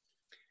again.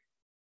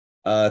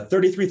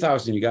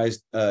 33,000, you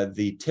guys,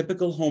 the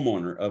typical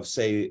homeowner of,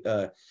 say,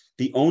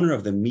 the owner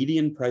of the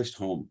median priced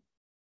home,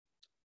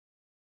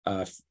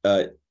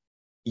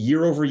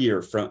 year over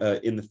year from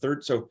in the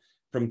third, so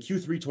from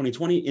Q3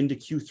 2020 into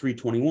Q3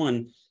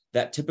 21,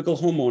 that typical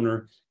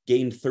homeowner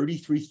gained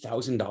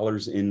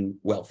 $33,000 in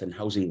wealth, in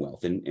housing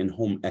wealth, in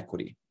home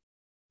equity.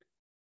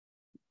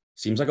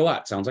 Seems like a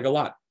lot, sounds like a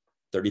lot.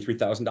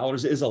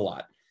 $33,000 is a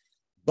lot,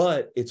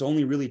 but it's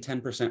only really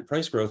 10%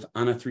 price growth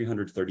on a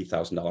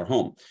 $330,000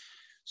 home.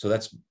 So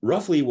that's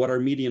roughly what our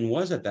median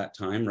was at that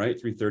time, right?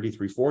 330,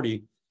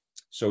 340.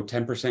 So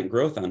 10%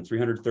 growth on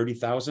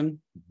 330,000,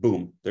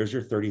 boom, there's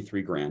your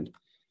 33 grand.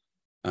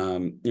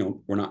 You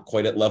know, we're not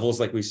quite at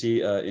levels like we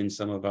see in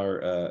some of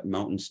our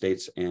mountain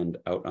states and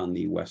out on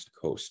the West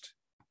Coast.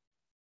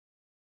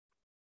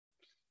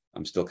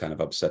 I'm still kind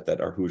of upset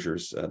that our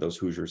Hoosiers, those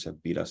Hoosiers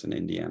have beat us in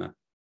Indiana.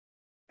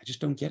 I just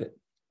don't get it.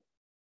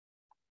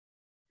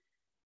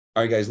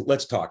 All right, guys,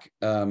 let's talk.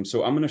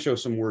 So I'm going to show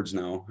some words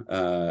now,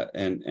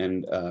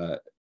 and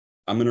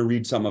I'm going to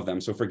read some of them.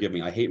 So forgive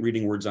me. I hate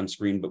reading words on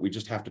screen, but we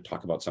just have to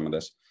talk about some of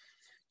this.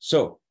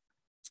 So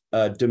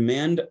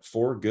demand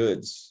for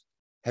goods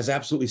has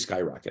absolutely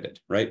skyrocketed,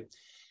 right?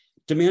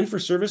 Demand for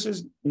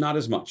services, not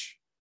as much,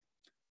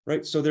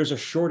 right? So there's a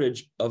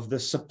shortage of the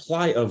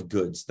supply of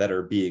goods that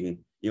are being,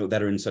 you know,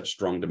 that are in such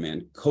strong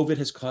demand. COVID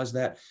has caused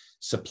that.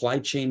 Supply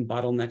chain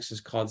bottlenecks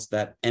has caused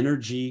that.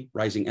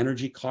 Rising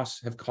energy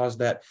costs have caused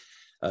that.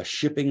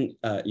 Shipping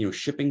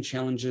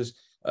challenges.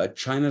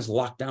 China's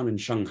lockdown in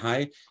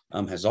Shanghai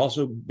has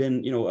also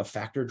been, you know, a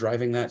factor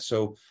driving that.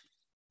 So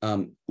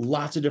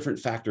Lots of different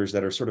factors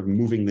that are sort of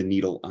moving the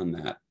needle on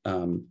that,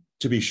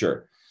 to be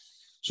sure.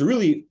 So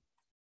really,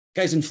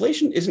 guys,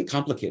 inflation isn't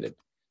complicated.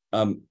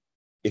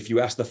 If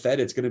you ask the Fed,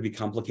 it's going to be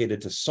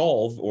complicated to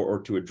solve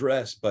or to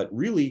address, but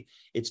really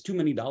it's too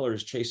many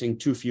dollars chasing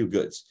too few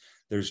goods.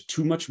 There's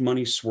too much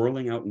money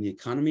swirling out in the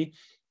economy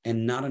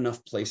and not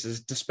enough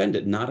places to spend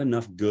it, not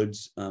enough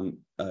goods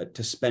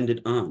to spend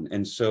it on.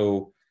 And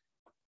so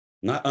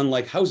not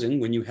unlike housing,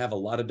 when you have a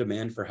lot of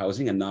demand for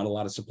housing and not a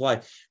lot of supply,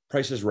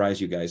 prices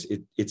rise, you guys.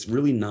 It's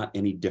really not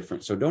any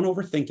different. So don't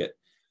overthink it.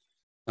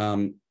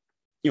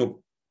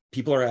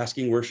 People are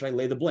asking, where should I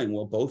lay the blame?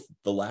 Well, both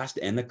the last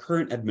and the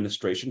current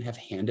administration have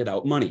handed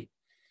out money,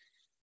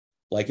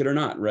 like it or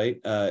not, right?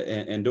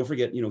 And don't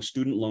forget,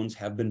 student loans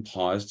have been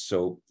paused.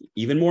 So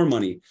even more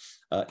money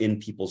in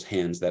people's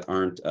hands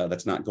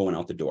that's not going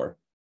out the door.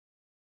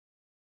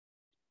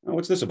 Oh,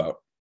 what's this about?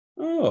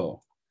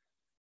 Oh,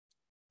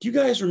 do you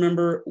guys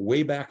remember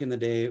way back in the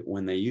day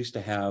when they used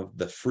to have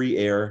the free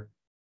air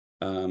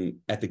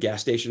at the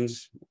gas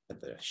stations, at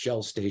the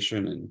Shell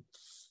station and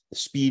the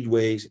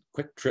Speedways,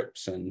 Quick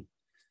Trips and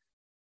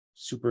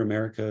Super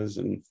Americas,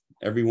 and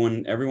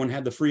everyone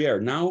had the free air.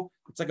 Now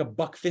it's like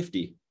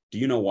 $1.50. Do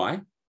you know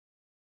why?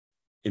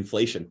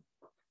 Inflation.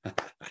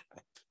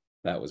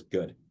 That was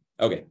good.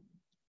 Okay.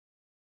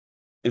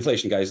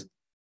 Inflation, guys.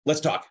 Let's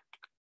talk.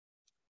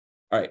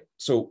 All right.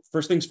 So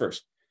first things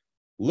first,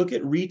 look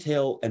at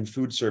retail and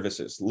food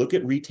services. Look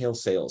at retail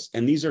sales.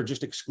 And these are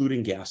just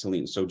excluding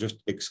gasoline. So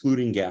just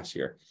excluding gas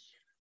here.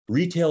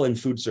 Retail and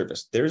food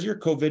service. There's your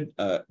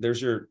COVID.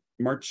 There's your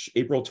March,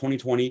 April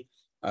 2020.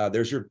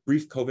 There's your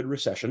brief COVID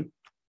recession.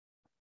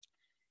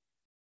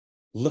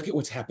 Look at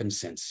what's happened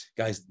since,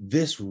 guys.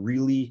 This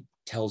really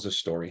tells a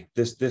story.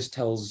 This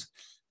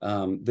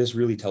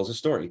really tells a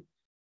story.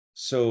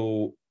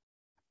 So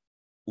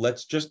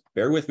let's just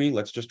bear with me.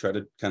 Let's just try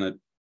to kind of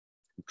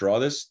draw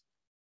this.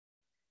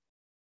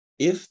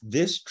 If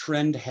this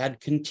trend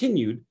had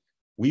continued,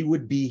 we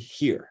would be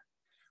here,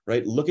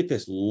 right? Look at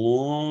this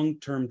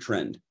long-term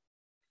trend.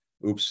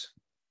 Oops,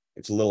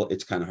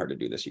 it's kind of hard to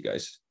do this, you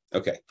guys.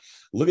 Okay,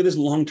 look at this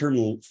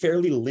long-term,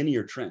 fairly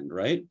linear trend,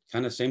 right?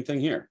 Kind of same thing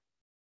here.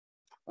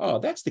 Oh,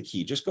 that's the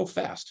key. Just go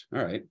fast.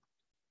 All right.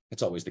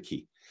 That's always the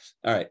key.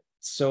 All right.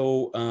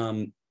 So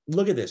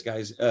look at this,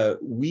 guys.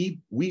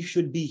 We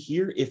should be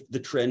here if the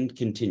trend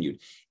continued.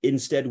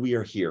 Instead, we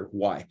are here.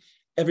 Why?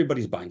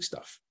 Everybody's buying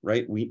stuff,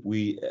 right?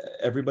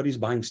 Everybody's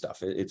buying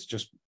stuff. It's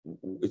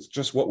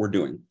just what we're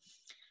doing.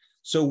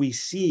 So we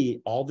see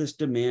all this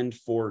demand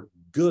for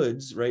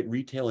goods, right?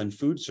 Retail and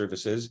food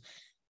services,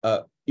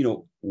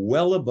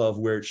 well above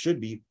where it should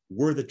be,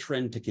 were the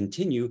trend to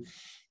continue.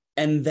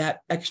 And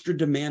that extra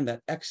demand,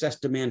 that excess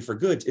demand for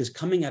goods is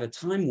coming at a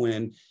time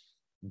when,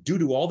 due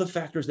to all the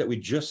factors that we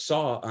just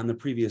saw on the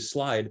previous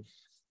slide,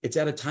 it's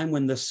at a time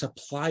when the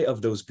supply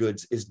of those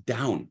goods is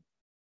down,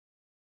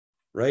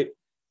 right?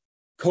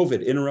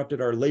 COVID interrupted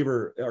our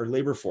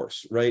labor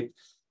force, right?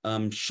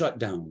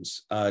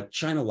 Shutdowns,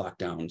 China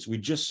lockdowns. We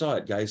just saw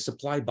it, guys.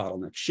 Supply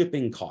bottlenecks,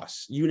 shipping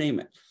costs, you name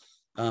it.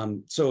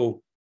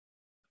 So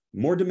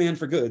more demand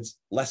for goods,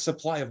 less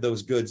supply of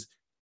those goods.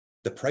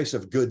 The price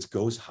of goods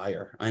goes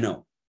higher. I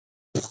know,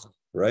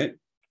 right?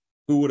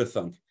 Who would have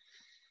thunk?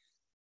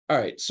 All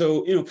right,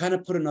 so kind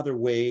of put another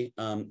way.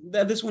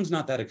 This one's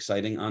not that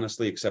exciting,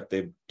 honestly, except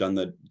they've done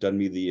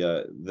me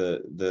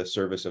the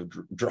service of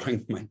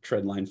drawing my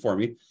trend line for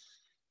me.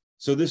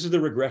 So this is the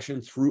regression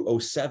through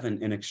 07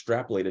 and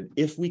extrapolated.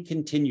 If we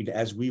continued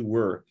as we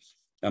were,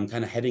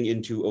 kind of heading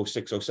into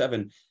 06,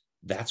 07,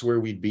 that's where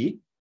we'd be.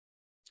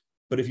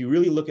 But if you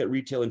really look at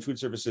retail and food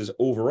services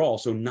overall,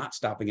 so not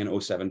stopping in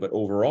 07, but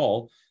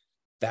overall,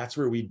 that's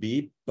where we'd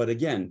be. But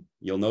again,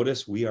 you'll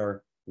notice we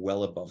are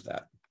well above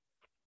that.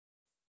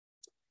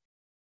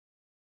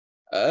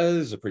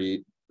 This is a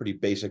pretty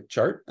basic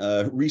chart.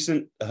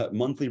 Recent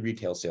monthly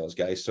retail sales,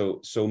 guys. So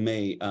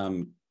May,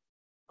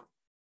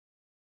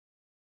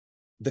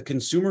 the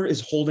consumer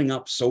is holding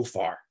up so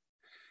far,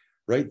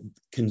 right?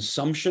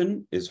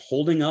 Consumption is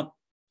holding up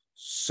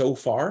so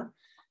far.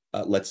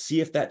 Let's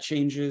see if that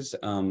changes.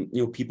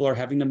 People are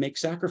having to make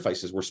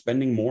sacrifices. We're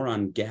spending more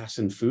on gas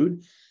and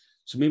food.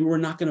 So maybe we're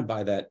not going to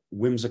buy that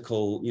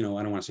whimsical, I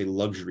don't want to say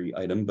luxury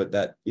item, but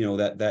that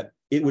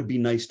it would be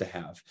nice to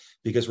have,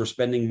 because we're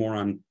spending more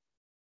on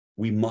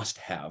we must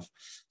have.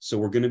 So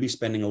we're going to be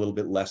spending a little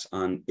bit less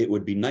on it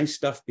would be nice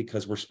stuff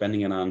because we're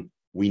spending it on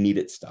we need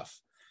it stuff.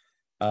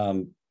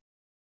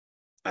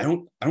 I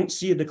don't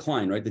see a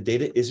decline, right? The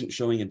data isn't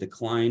showing a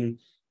decline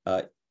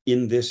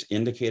in this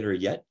indicator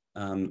yet.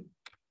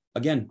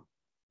 Again,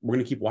 we're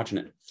going to keep watching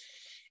it.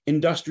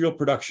 Industrial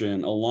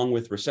production, along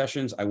with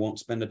recessions. I won't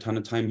spend a ton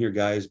of time here,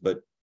 guys, but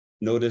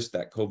notice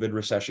that COVID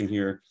recession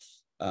here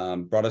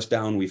brought us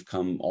down. We've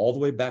come all the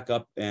way back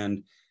up,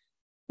 and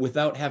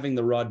without having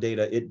the raw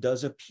data, it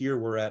does appear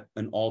we're at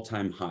an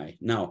all-time high.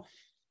 Now,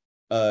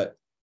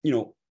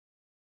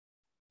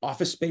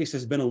 office space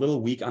has been a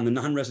little weak on the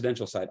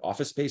non-residential side.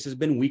 Office space has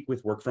been weak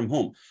with work from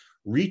home.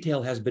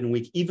 Retail has been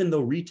weak, even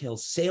though retail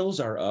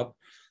sales are up.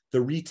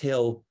 The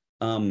retail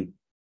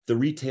the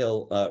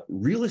retail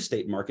real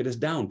estate market is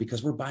down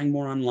because we're buying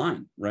more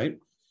online, right?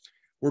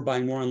 We're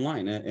buying more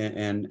online,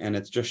 and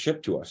it's just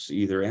shipped to us,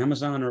 either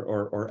Amazon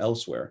or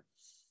elsewhere.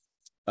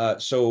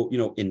 So,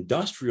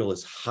 industrial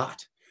is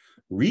hot.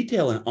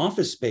 Retail and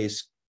office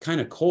space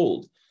kind of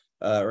cold,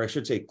 or I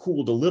should say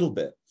cooled a little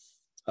bit.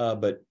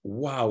 But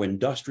wow,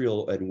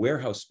 industrial and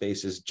warehouse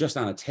space is just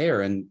on a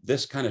tear. And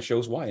this kind of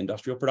shows why.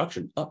 Industrial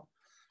production up,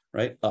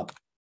 right? Up.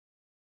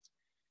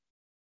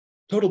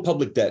 Total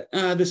public debt.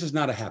 This is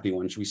not a happy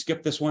one. Should we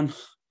skip this one?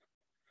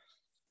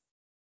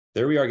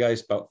 There we are,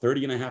 guys, about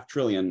 30.5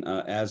 trillion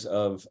as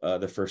of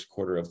the first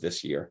quarter of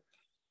this year.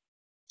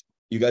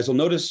 You guys will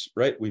notice,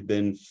 right? We've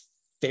been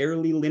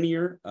fairly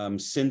linear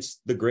since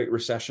the Great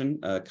Recession,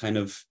 kind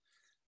of,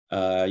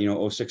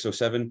 06,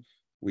 07.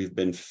 We've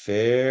been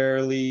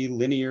fairly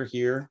linear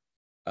here,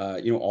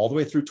 all the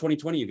way through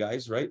 2020, you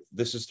guys, right?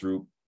 This is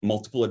through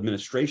multiple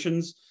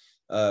administrations.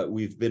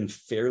 We've been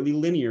fairly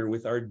linear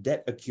with our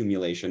debt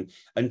accumulation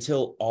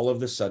until all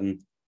of a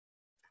sudden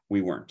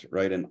we weren't,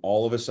 right? And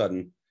all of a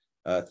sudden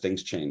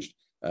things changed.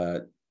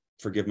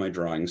 Forgive my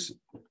drawings.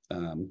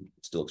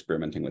 Still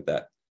experimenting with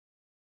that.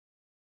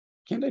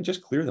 Can't I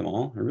just clear them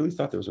all? I really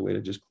thought there was a way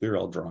to just clear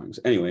all drawings.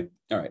 Anyway,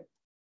 all right.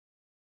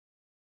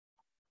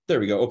 There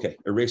we go. Okay,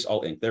 erase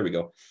all ink. There we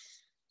go.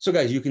 So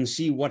guys, you can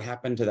see what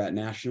happened to that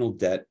national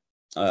debt.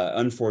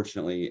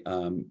 Unfortunately,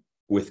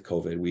 with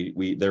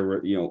COVID, there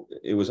were,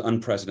 it was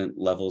unprecedented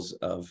levels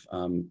of,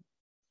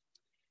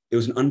 it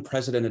was an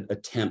unprecedented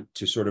attempt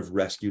to sort of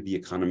rescue the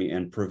economy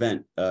and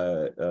prevent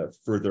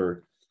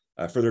further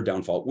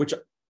downfall, which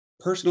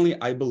personally,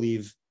 I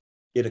believe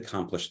it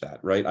accomplished that,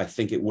 right? I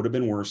think it would have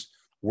been worse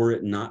were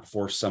it not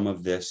for some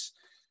of this,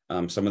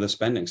 some of the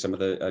spending, some of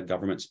the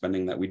government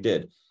spending that we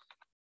did.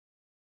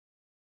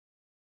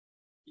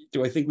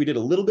 Do I think we did a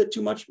little bit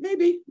too much?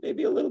 Maybe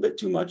a little bit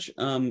too much.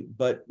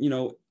 But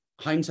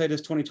hindsight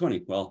is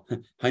 2020. Well,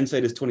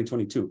 hindsight is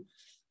 2022.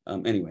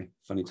 Anyway,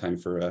 funny time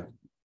for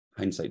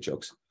hindsight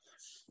jokes.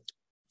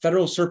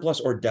 Federal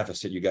surplus or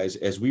deficit, you guys.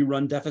 As we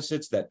run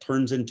deficits, that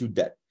turns into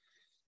debt.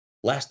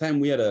 Last time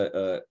we had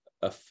a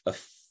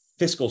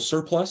fiscal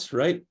surplus,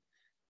 right,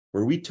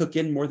 where we took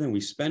in more than we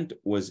spent,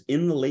 was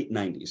in the late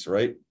 90s,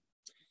 right?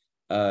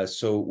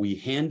 So we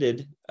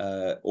handed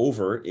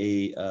over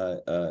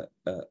a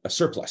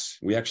surplus.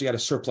 We actually had a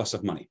surplus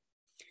of money.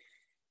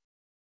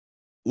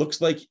 Looks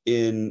like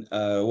in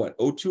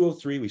 02,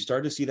 03, we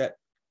started to see that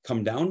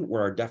come down,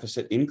 where our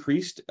deficit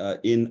increased.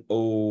 In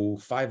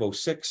 05,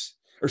 06,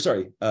 or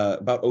sorry,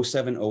 about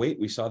 07, 08,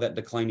 we saw that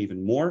decline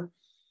even more.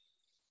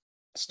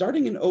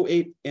 Starting in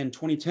 08 and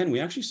 2010,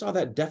 we actually saw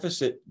that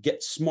deficit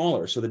get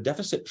smaller. So the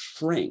deficit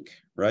shrank,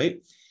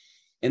 right?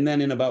 And then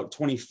in about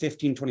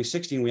 2015,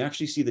 2016, we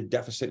actually see the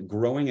deficit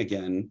growing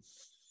again.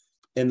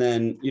 And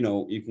then,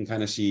 you can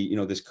kind of see,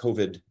 this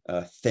COVID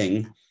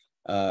thing.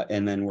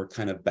 And then we're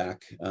kind of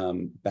back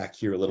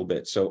here a little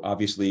bit. So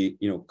obviously,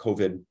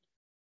 COVID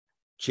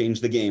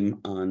changed the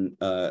game on,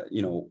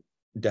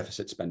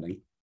 deficit spending.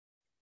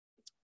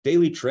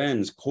 Daily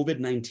trends,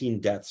 COVID-19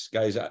 deaths.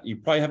 Guys, you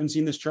probably haven't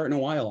seen this chart in a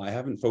while. I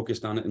haven't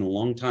focused on it in a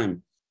long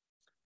time.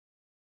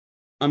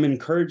 I'm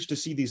encouraged to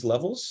see these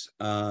levels.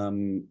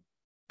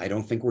 I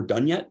don't think we're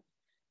done yet.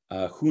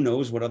 Who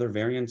knows what other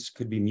variants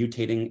could be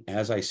mutating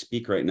as I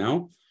speak right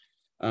now.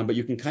 But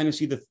you can kind of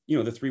see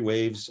the three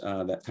waves,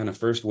 that kind of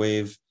first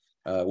wave,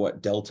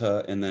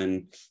 Delta, and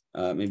then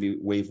maybe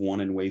wave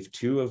 1 and wave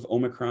 2 of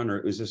Omicron, or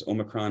is this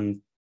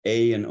Omicron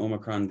A and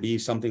Omicron B,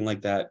 something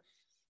like that.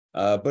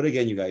 But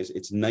again, you guys,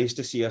 it's nice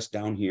to see us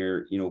down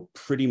here,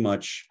 pretty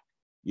much,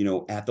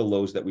 at the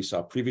lows that we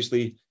saw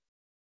previously.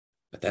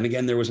 But then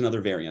again, there was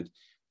another variant.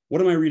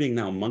 What am I reading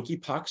now?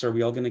 Monkeypox? Are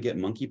we all going to get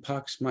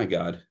monkeypox? My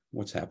God,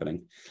 what's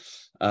happening?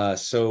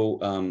 So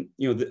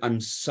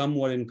I'm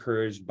somewhat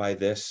encouraged by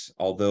this,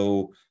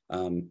 although,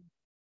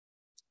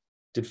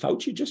 did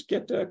Fauci just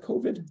get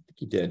COVID? I think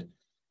he did.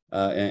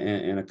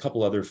 And a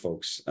couple other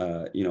folks,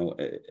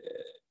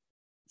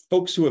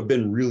 folks who have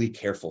been really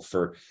careful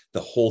for the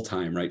whole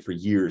time, right, for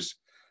years,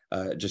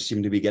 just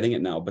seem to be getting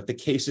it now. But the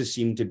cases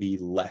seem to be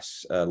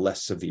less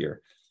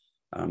severe.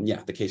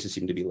 The cases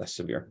seem to be less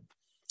severe.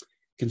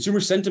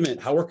 Consumer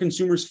sentiment, how are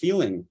consumers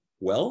feeling?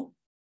 Well,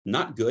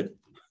 not good,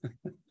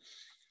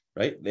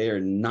 right? They are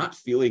not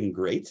feeling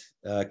great.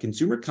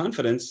 Consumer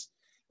confidence,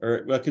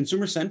 or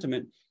consumer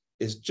sentiment,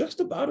 is just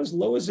about as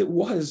low as it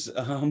was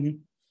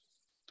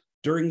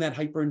during that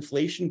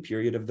hyperinflation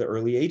period of the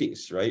early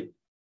 80s, right?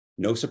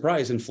 No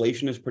surprise,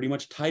 inflation is pretty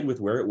much tied with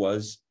where it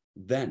was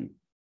then.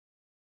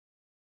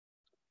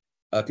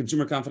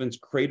 Consumer confidence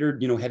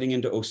cratered, heading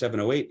into 07,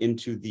 08,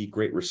 into the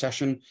Great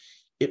Recession.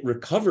 It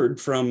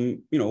recovered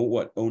from,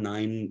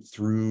 09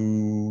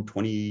 through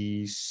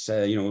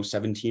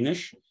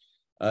 17-ish,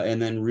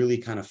 and then really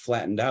kind of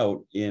flattened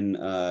out in,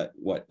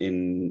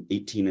 in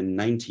 18 and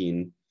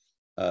 19,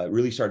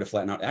 really started to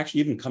flatten out, actually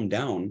even come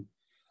down.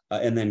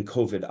 And then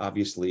COVID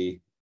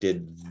obviously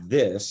did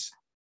this.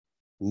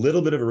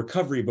 Little bit of a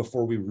recovery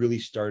before we really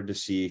started to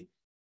see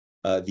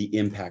the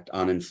impact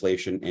on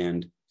inflation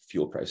and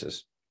fuel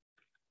prices.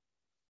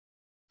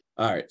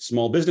 All right,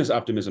 small business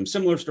optimism,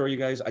 similar story, you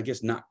guys. I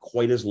guess not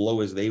quite as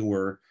low as they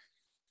were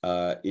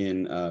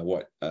in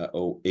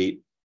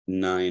 08,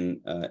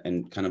 9,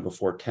 and kind of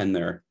before 10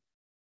 there.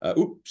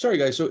 Sorry,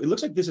 guys. So it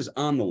looks like this is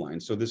on the line.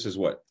 So this is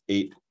what,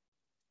 8,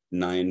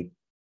 9,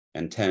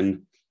 and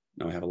 10.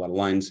 Now I have a lot of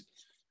lines.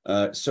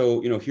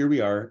 So, here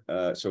we are.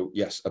 So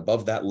yes,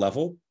 above that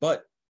level,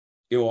 but,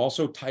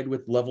 also tied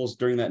with levels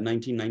during that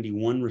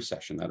 1991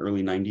 recession, that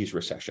early 90s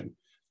recession.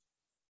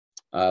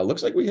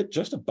 Looks like we hit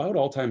just about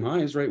all-time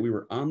highs, right? We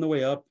were on the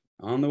way up,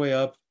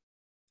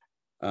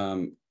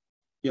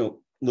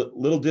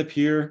 little dip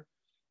here.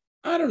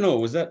 I don't know.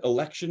 Was that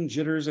election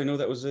jitters? I know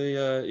that was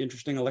a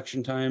interesting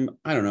election time.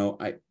 I don't know.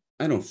 I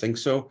don't think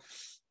so.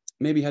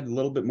 Maybe had a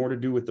little bit more to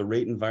do with the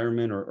rate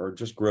environment or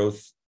just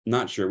growth.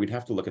 Not sure. We'd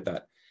have to look at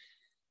that.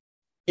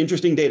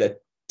 Interesting data.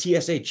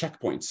 TSA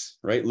checkpoints,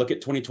 right? Look at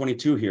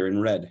 2022 here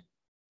in red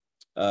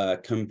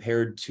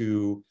compared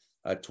to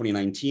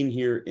 2019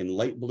 here in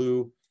light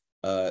blue.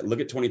 Look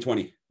at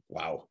 2020.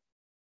 Wow.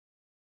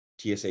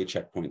 TSA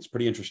checkpoints,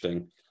 pretty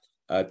interesting.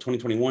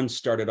 2021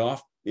 started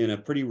off in a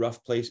pretty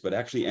rough place, but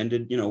actually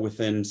ended,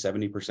 within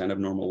 70% of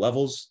normal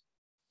levels.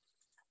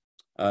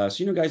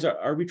 So, guys,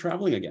 are we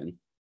traveling again?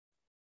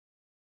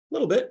 A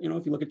little bit,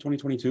 if you look at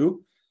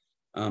 2022,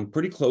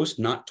 pretty close,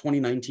 not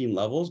 2019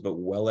 levels, but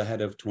well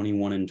ahead of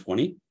 21 and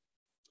 20.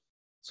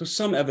 So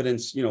some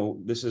evidence,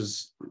 this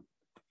is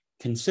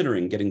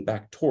considering getting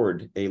back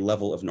toward a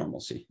level of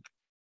normalcy.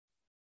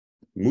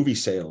 Movie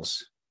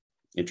sales,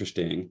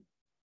 interesting.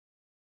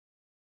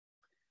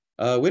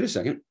 Wait a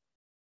second.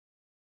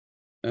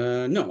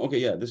 No, okay,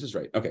 yeah, this is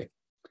right. Okay.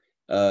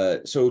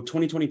 So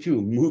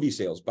 2022 movie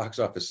sales, box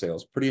office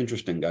sales, pretty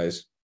interesting,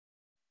 guys.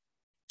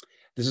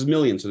 This is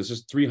millions, so this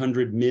is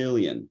 300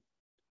 million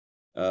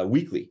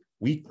weekly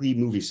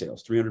movie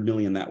sales, 300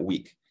 million that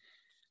week.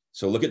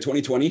 So look at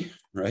 2020,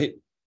 right?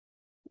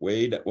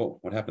 Whoa,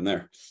 what happened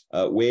there?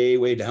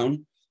 Way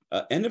down.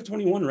 End of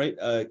 21, right?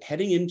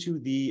 Heading into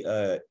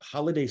the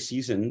holiday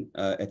season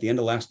at the end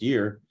of last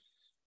year,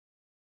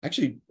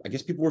 actually, I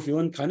guess people were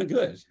feeling kind of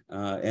good.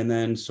 And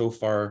then so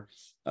far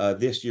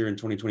this year in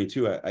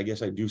 2022, I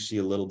guess I do see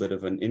a little bit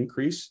of an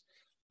increase.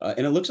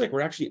 And it looks like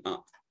we're actually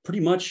pretty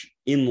much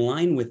in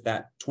line with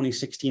that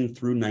 2016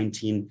 through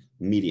 19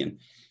 median.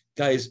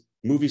 Guys,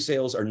 movie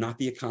sales are not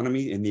the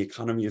economy, and the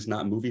economy is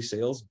not movie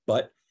sales.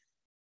 But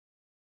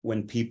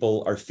when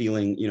people are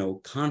feeling,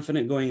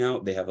 confident going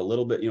out, they have a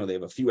little bit, they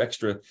have a few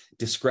extra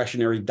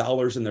discretionary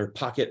dollars in their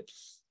pocket.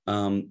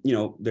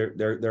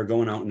 They're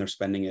going out and they're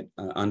spending it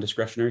on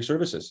discretionary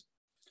services.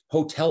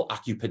 Hotel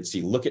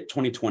occupancy. Look at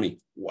 2020.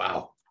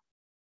 Wow.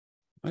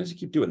 Why does it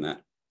keep doing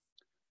that?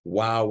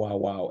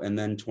 Wow. And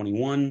then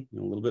 21, a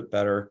little bit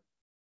better.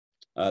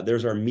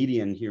 There's our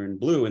median here in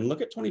blue. And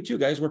look at 22,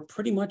 guys. We're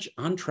pretty much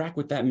on track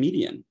with that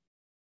median.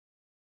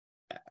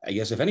 I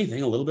guess, if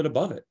anything, a little bit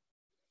above it.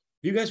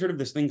 Have you guys heard of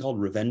this thing called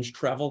revenge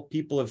travel?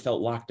 People have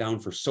felt locked down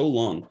for so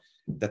long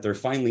that they're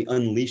finally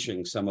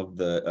unleashing some of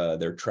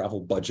their travel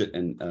budget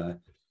and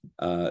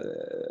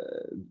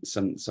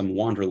some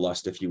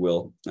wanderlust, if you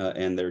will,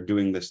 and they're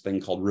doing this thing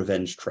called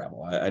revenge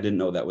travel. I didn't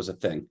know that was a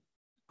thing.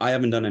 I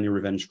haven't done any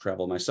revenge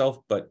travel myself,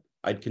 but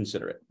I'd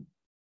consider it.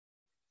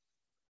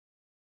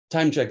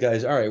 Time check,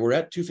 guys. All right, we're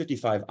at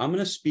 2:55. I'm going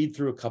to speed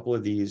through a couple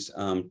of these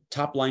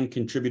top line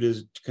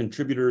contributors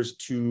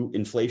to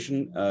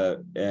inflation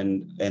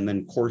and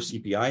then core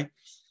CPI.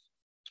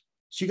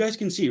 So you guys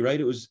can see, right?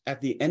 It was at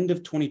the end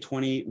of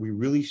 2020, we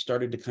really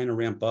started to kind of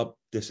ramp up.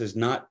 This is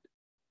not,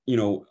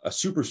 a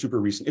super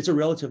recent. It's a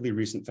relatively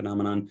recent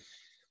phenomenon,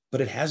 but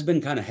it has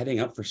been kind of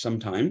heading up for some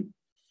time.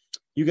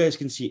 You guys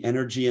can see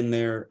energy in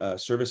there,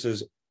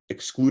 services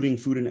excluding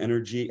food and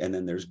energy, and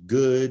then there's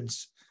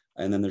goods.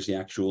 And then there's the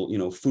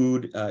actual,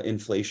 food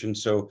inflation.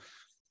 So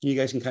you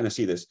guys can kind of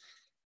see this.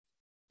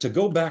 To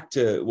go back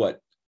to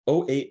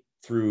 08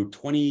 through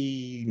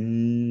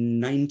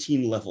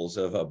 2019 levels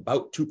of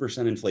about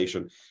 2%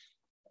 inflation,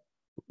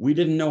 we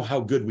didn't know how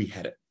good we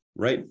had it,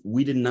 right?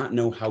 We did not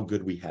know how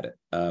good we had it.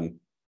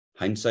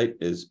 Hindsight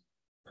is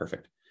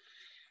perfect.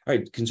 All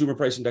right, consumer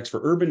price index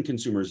for urban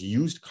consumers,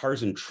 used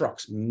cars and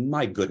trucks.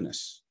 My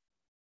goodness,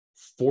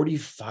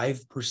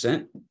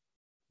 45%.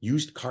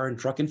 Used car and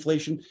truck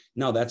inflation.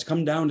 Now that's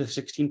come down to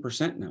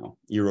 16% now,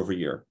 year over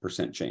year,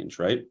 percent change,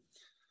 right?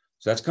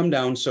 So that's come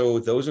down. So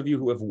those of you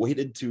who have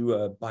waited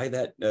to buy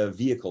that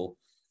vehicle,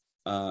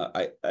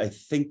 I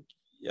think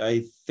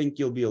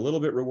you'll be a little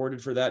bit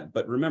rewarded for that.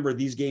 But remember,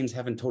 these gains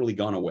haven't totally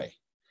gone away,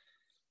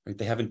 right?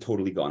 They haven't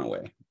totally gone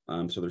away.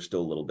 So they're still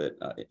a little bit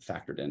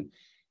factored in.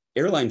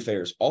 Airline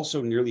fares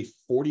also nearly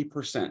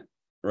 40%,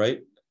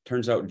 right?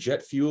 Turns out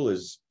jet fuel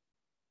is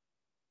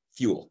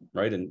fuel,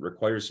 right? And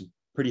requires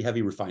pretty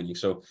heavy refining.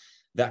 So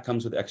that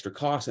comes with extra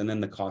costs, and then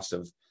the cost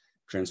of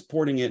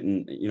transporting it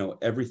and,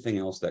 everything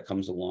else that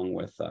comes along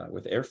with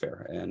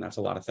airfare. And that's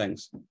a lot of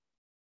things.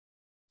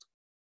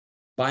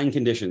 Buying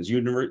conditions,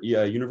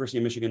 University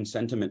of Michigan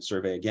sentiment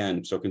survey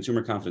again. So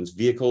consumer confidence,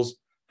 vehicles,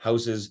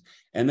 houses,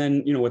 and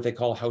then, what they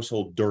call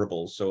household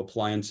durables. So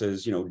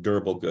appliances,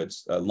 durable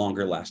goods,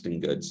 longer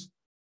lasting goods.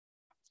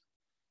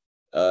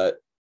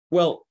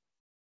 Well,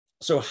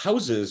 so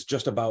houses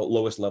just about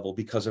lowest level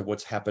because of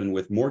what's happened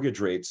with mortgage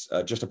rates,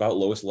 just about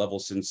lowest level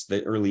since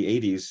the early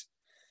 80s.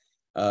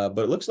 But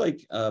it looks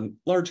like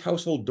large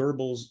household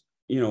durables,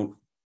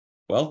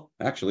 well,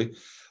 actually,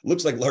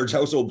 looks like large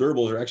household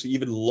durables are actually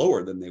even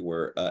lower than they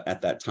were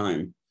at that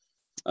time.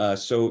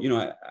 So,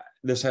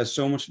 this has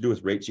so much to do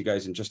with rates, you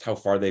guys, and just how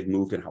far they've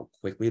moved and how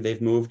quickly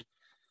they've moved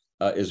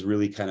is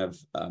really kind of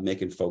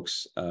making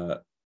folks,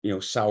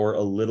 sour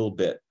a little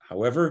bit.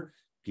 However,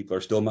 people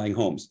are still buying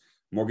homes.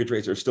 Mortgage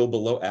rates are still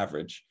below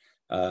average,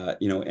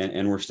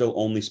 and we're still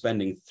only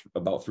spending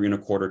about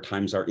 3.25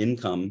 times our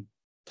income,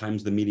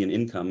 times the median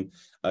income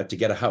to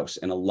get a house.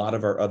 And a lot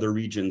of our other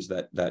regions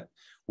that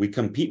we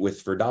compete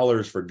with for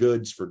dollars, for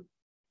goods, for,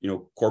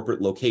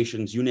 corporate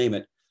locations, you name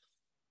it.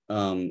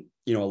 A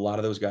lot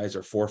of those guys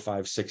are 4,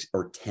 5, 6,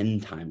 or 10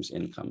 times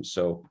income.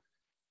 So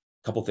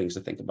a couple things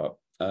to think about.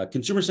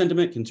 Consumer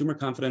sentiment, consumer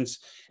confidence,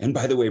 and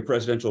by the way,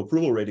 presidential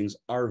approval ratings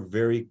are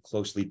very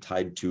closely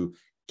tied to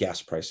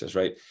gas prices,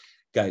 right?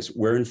 Guys,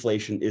 where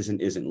inflation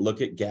isn't.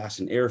 Look at gas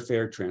and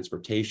airfare,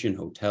 transportation,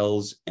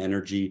 hotels,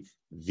 energy,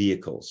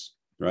 vehicles,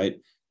 right?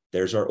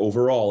 There's our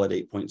overall at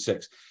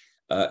 8.6.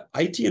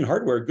 IT and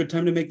hardware, good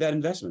time to make that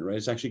investment, right?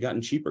 It's actually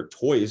gotten cheaper.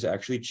 Toys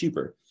actually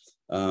cheaper.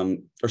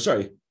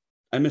 Sorry,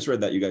 I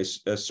misread that, you guys.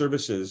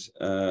 Services,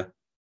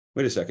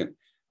 wait a second.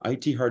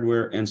 IT,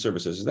 hardware, and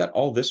services. Is that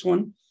all this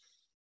one?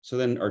 So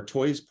then our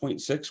toys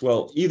 0.6?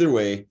 Well, either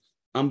way,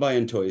 I'm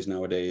buying toys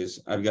nowadays.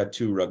 I've got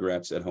 2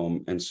 Rugrats at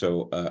home. And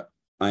so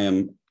I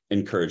am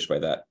encouraged by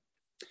that.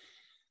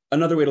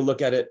 Another way to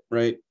look at it,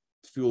 right?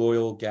 Fuel,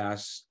 oil,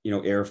 gas,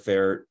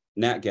 airfare,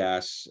 nat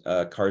gas,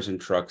 cars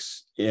and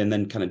trucks, and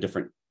then kind of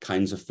different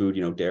kinds of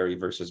food, dairy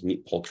versus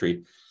meat,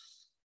 poultry.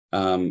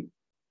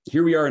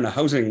 Here we are in a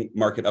housing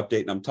market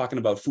update, and I'm talking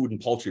about food and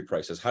poultry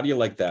prices. How do you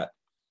like that?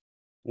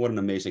 What an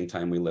amazing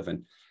time we live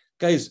in.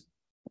 Guys,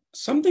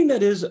 something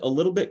that is a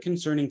little bit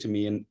concerning to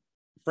me, and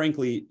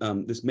frankly,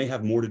 this may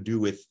have more to do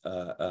with,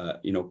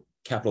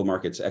 capital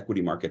markets,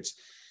 equity markets.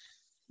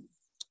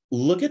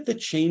 Look at the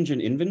change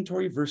in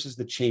inventory versus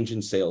the change in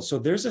sales. So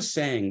there's a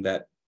saying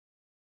that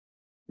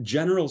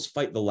generals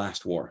fight the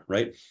last war,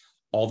 right?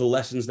 All the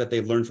lessons that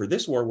they've learned for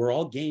this war were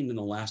all gained in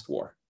the last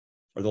war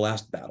or the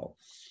last battle.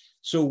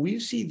 So we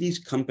see these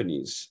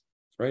companies,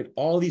 right?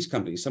 All these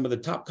companies, some of the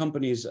top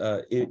companies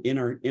in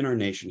our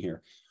nation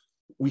here,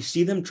 we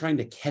see them trying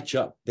to catch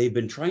up. They've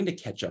been trying to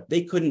catch up.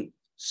 They couldn't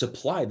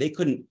supply. They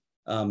couldn't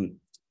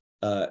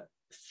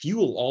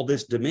fuel all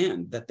this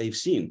demand that they've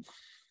seen.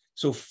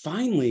 So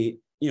finally,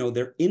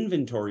 their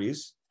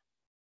inventories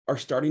are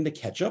starting to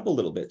catch up a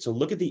little bit. So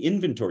look at the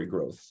inventory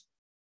growth.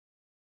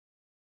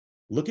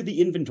 Look at the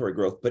inventory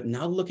growth, but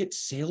now look at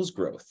sales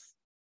growth.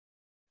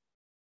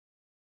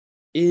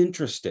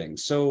 Interesting.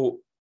 So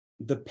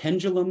the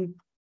pendulum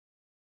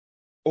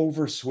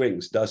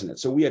overswings, doesn't it?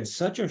 So we had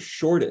such a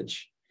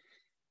shortage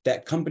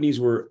that companies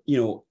were,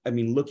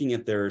 looking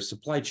at their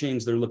supply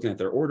chains, they're looking at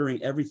their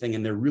ordering, everything,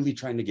 and they're really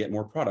trying to get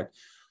more product.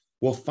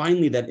 Well,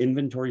 finally, that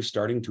inventory is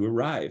starting to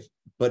arrive.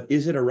 But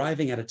is it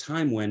arriving at a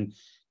time when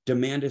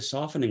demand is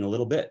softening a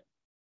little bit?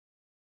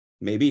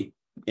 Maybe.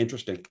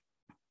 Interesting.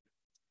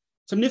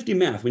 Some nifty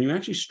math. When you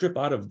actually strip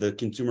out of the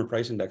consumer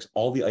price index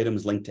all the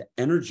items linked to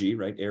energy,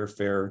 right?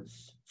 Airfare,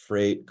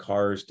 freight,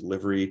 cars,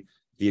 delivery,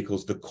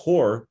 vehicles, the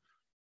core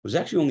was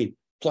actually only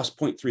plus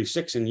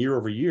 0.36 in year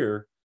over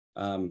year,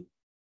 about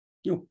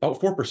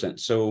 4%.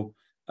 So,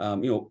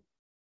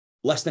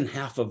 less than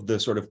half of the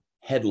sort of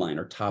headline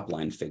or top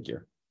line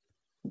figure.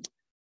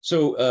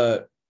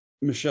 So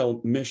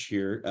Michelle Mish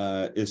here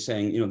is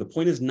saying, the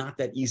point is not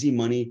that easy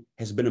money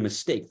has been a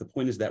mistake. The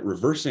point is that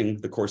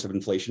reversing the course of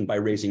inflation by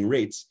raising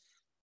rates,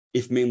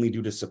 if mainly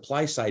due to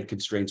supply side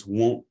constraints,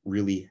 won't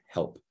really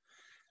help.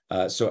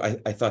 So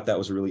I thought that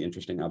was a really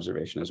interesting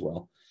observation as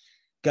well.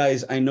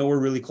 Guys, I know we're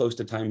really close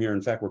to time here.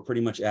 In fact, we're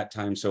pretty much at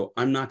time. So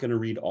I'm not going to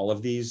read all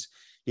of these.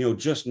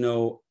 Just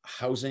know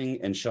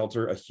housing and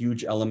shelter, a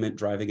huge element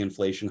driving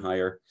inflation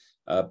higher.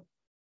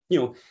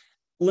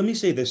 Let me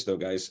say this though,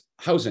 guys,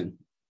 housing,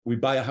 we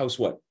buy a house,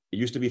 what? It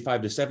used to be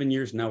 5 to 7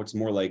 years. Now it's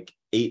more like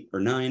 8 or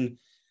 9.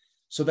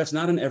 So that's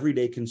not an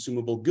everyday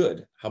consumable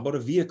good. How about a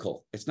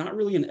vehicle? It's not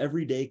really an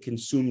everyday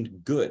consumed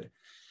good.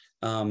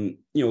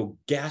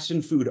 Gas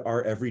and food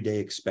are everyday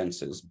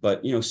expenses,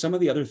 but some of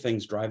the other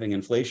things driving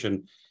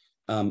inflation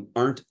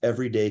aren't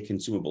everyday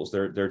consumables.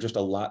 They're just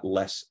a lot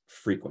less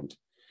frequent.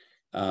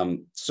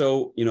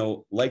 So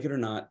like it or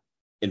not,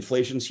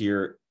 inflation's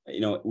here.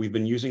 We've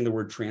been using the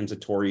word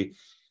transitory.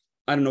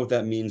 I don't know what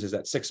that means. Is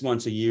that 6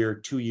 months, a year,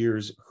 2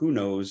 years? Who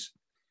knows?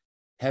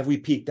 Have we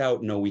peaked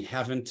out? No, we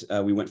haven't.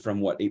 We went from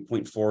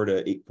 8.4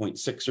 to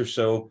 8.6 or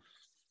so.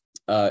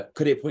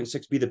 Could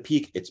 8.6 be the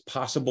peak? It's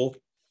possible.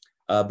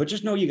 But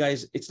just know, you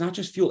guys, it's not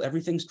just fuel.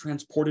 Everything's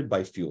transported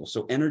by fuel.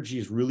 So energy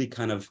is really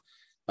kind of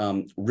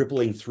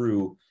rippling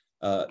through,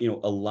 a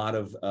lot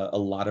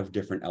of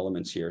different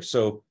elements here.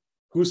 So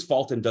whose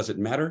fault and does it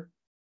matter?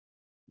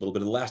 A little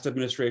bit of the last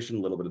administration,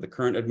 a little bit of the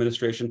current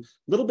administration,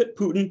 a little bit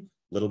Putin,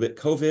 a little bit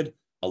COVID,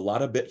 a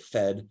lot of bit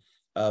Fed.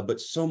 but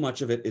so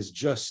much of it is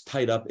just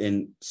tied up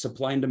in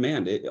supply and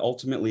demand.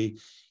 Ultimately,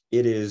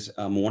 it is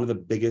one of the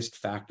biggest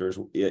factors,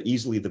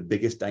 easily the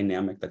biggest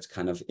dynamic that's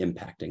kind of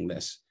impacting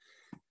this.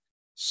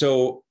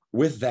 So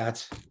with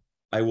that,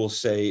 I will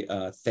say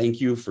thank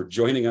you for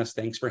joining us.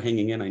 Thanks for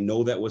hanging in. I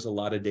know that was a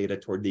lot of data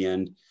toward the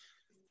end.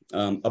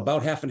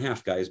 About half and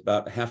half, guys,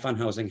 about half on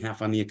housing,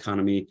 half on the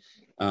economy.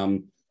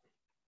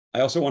 I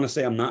also want to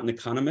say I'm not an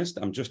economist.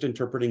 I'm just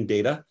interpreting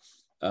data.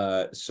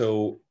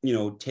 So,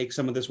 take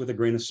some of this with a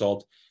grain of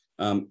salt.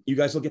 You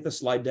guys will get the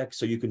slide deck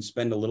so you can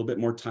spend a little bit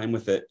more time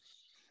with it.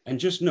 And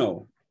just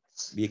know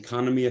the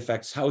economy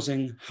affects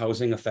housing,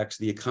 housing affects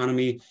the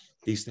economy.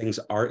 These things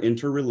are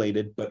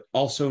interrelated, but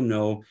also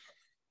know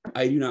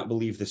I do not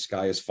believe the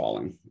sky is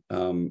falling.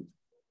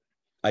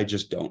 I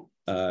just don't.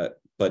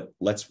 But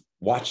let's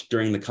watch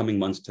during the coming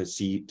months to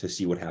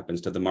see what happens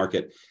to the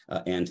market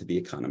and to the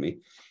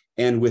economy.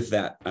 And with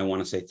that, I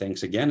want to say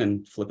thanks again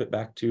and flip it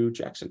back to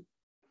Jackson.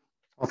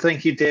 Well,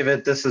 thank you,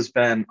 David. This has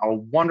been a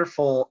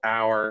wonderful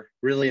hour,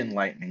 really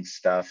enlightening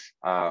stuff.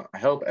 I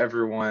hope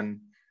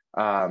everyone,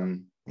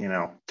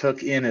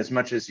 took in as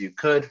much as you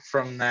could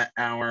from that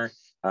hour.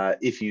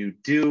 If you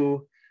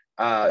do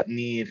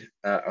need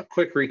a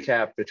quick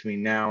recap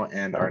between now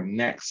and our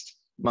next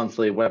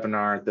monthly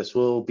webinar, this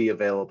will be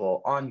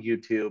available on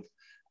YouTube.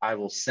 I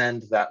will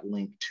send that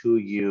link to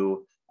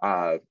you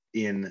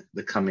in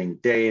the coming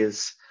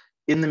days.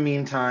 In the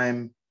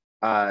meantime,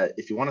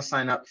 if you want to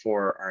sign up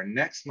for our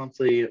next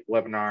monthly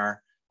webinar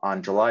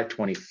on July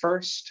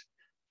 21st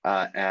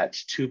at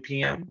 2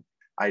 p.m.,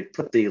 I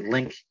put the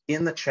link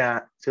in the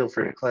chat. Feel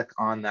free to click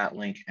on that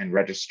link and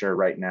register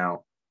right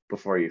now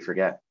before you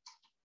forget.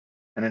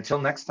 And until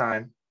next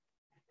time,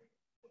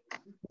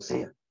 we'll see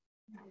you.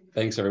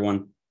 Thanks,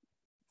 everyone.